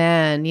of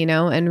man,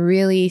 and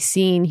really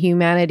seeing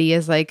humanity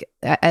as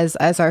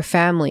as our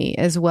family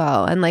as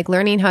well, and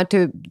learning how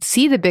to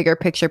see the bigger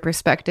picture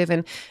perspective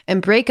and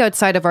break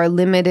outside of our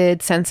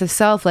limited sense of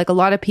self. A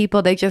lot of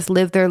people, they just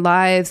live their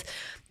lives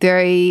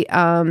very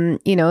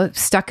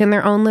stuck in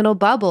their own little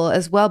bubble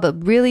as well,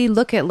 but really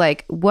look at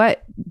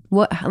what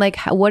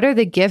are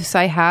the gifts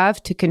I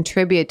have to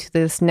contribute to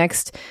this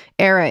next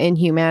era in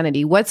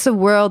humanity? What's the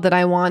world that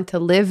I want to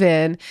live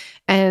in?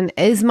 And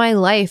is my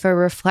life a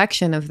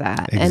reflection of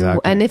that?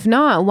 Exactly. And if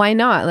not, why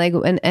not?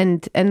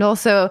 And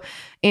also,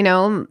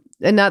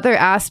 another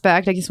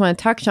aspect I just want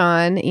to touch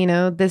on,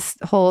 this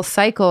whole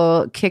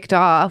cycle kicked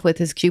off with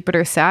this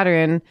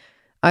Jupiter-Saturn.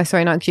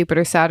 Not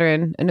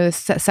Jupiter-Saturn, and it was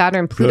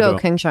Saturn-Pluto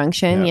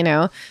conjunction,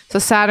 So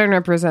Saturn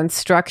represents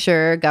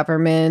structure,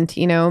 government,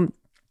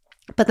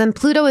 but then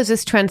Pluto is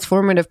this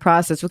transformative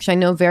process, which I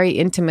know very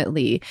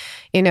intimately,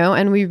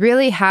 and we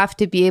really have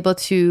to be able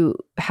to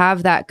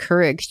have that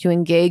courage to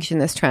engage in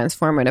this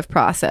transformative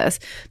process.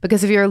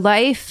 Because if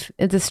if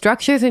the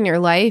structures in your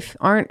life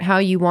aren't how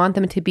you want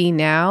them to be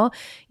now,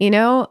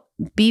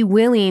 be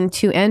willing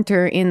to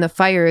enter in the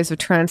fires of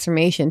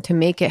transformation to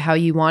make it how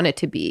you want it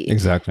to be.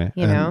 Exactly.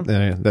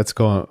 Let's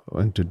go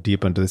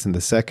deep into this in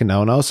the second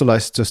now. And I also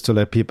like just to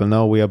let people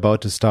know, we are about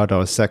to start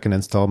our second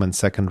installment,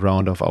 second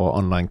round of our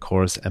online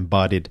course,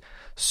 Embodied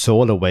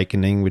Soul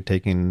Awakening. We're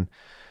taking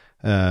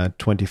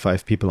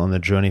 25 people on the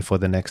journey for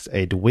the next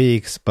 8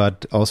 weeks.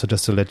 But also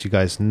just to let you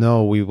guys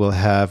know, we will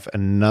have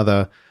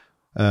another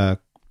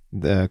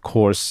the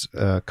course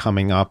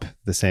coming up,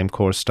 the same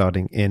course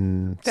starting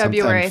in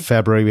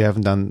February. We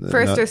haven't done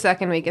first or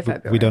second week of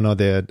February. We don't know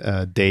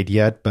the date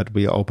yet, but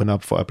we open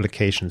up for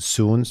applications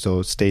soon.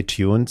 So stay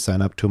tuned.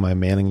 Sign up to my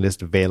mailing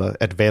list, at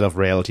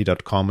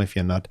veilofreality.com if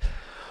you're not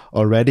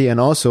already. And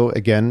also,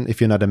 again,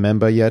 if you're not a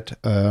member yet,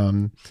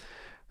 in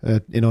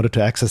order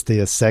to access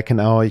the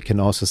second hour, you can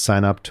also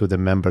sign up to the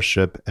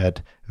membership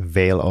at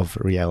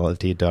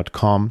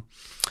veilofreality.com.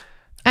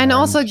 And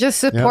also just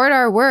support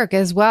our work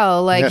as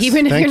well.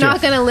 Even if you're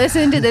not going to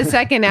listen to the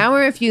second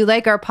hour, if you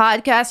like our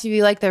podcast, if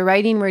you like the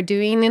writing we're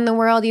doing in the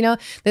world,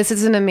 this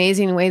is an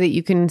amazing way that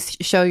you can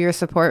show your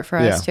support for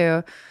us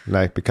too.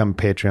 Become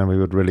Patreon. We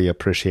would really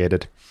appreciate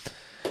it.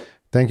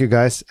 Thank you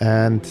guys,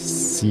 and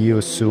see you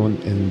soon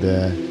in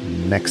the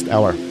next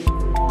hour.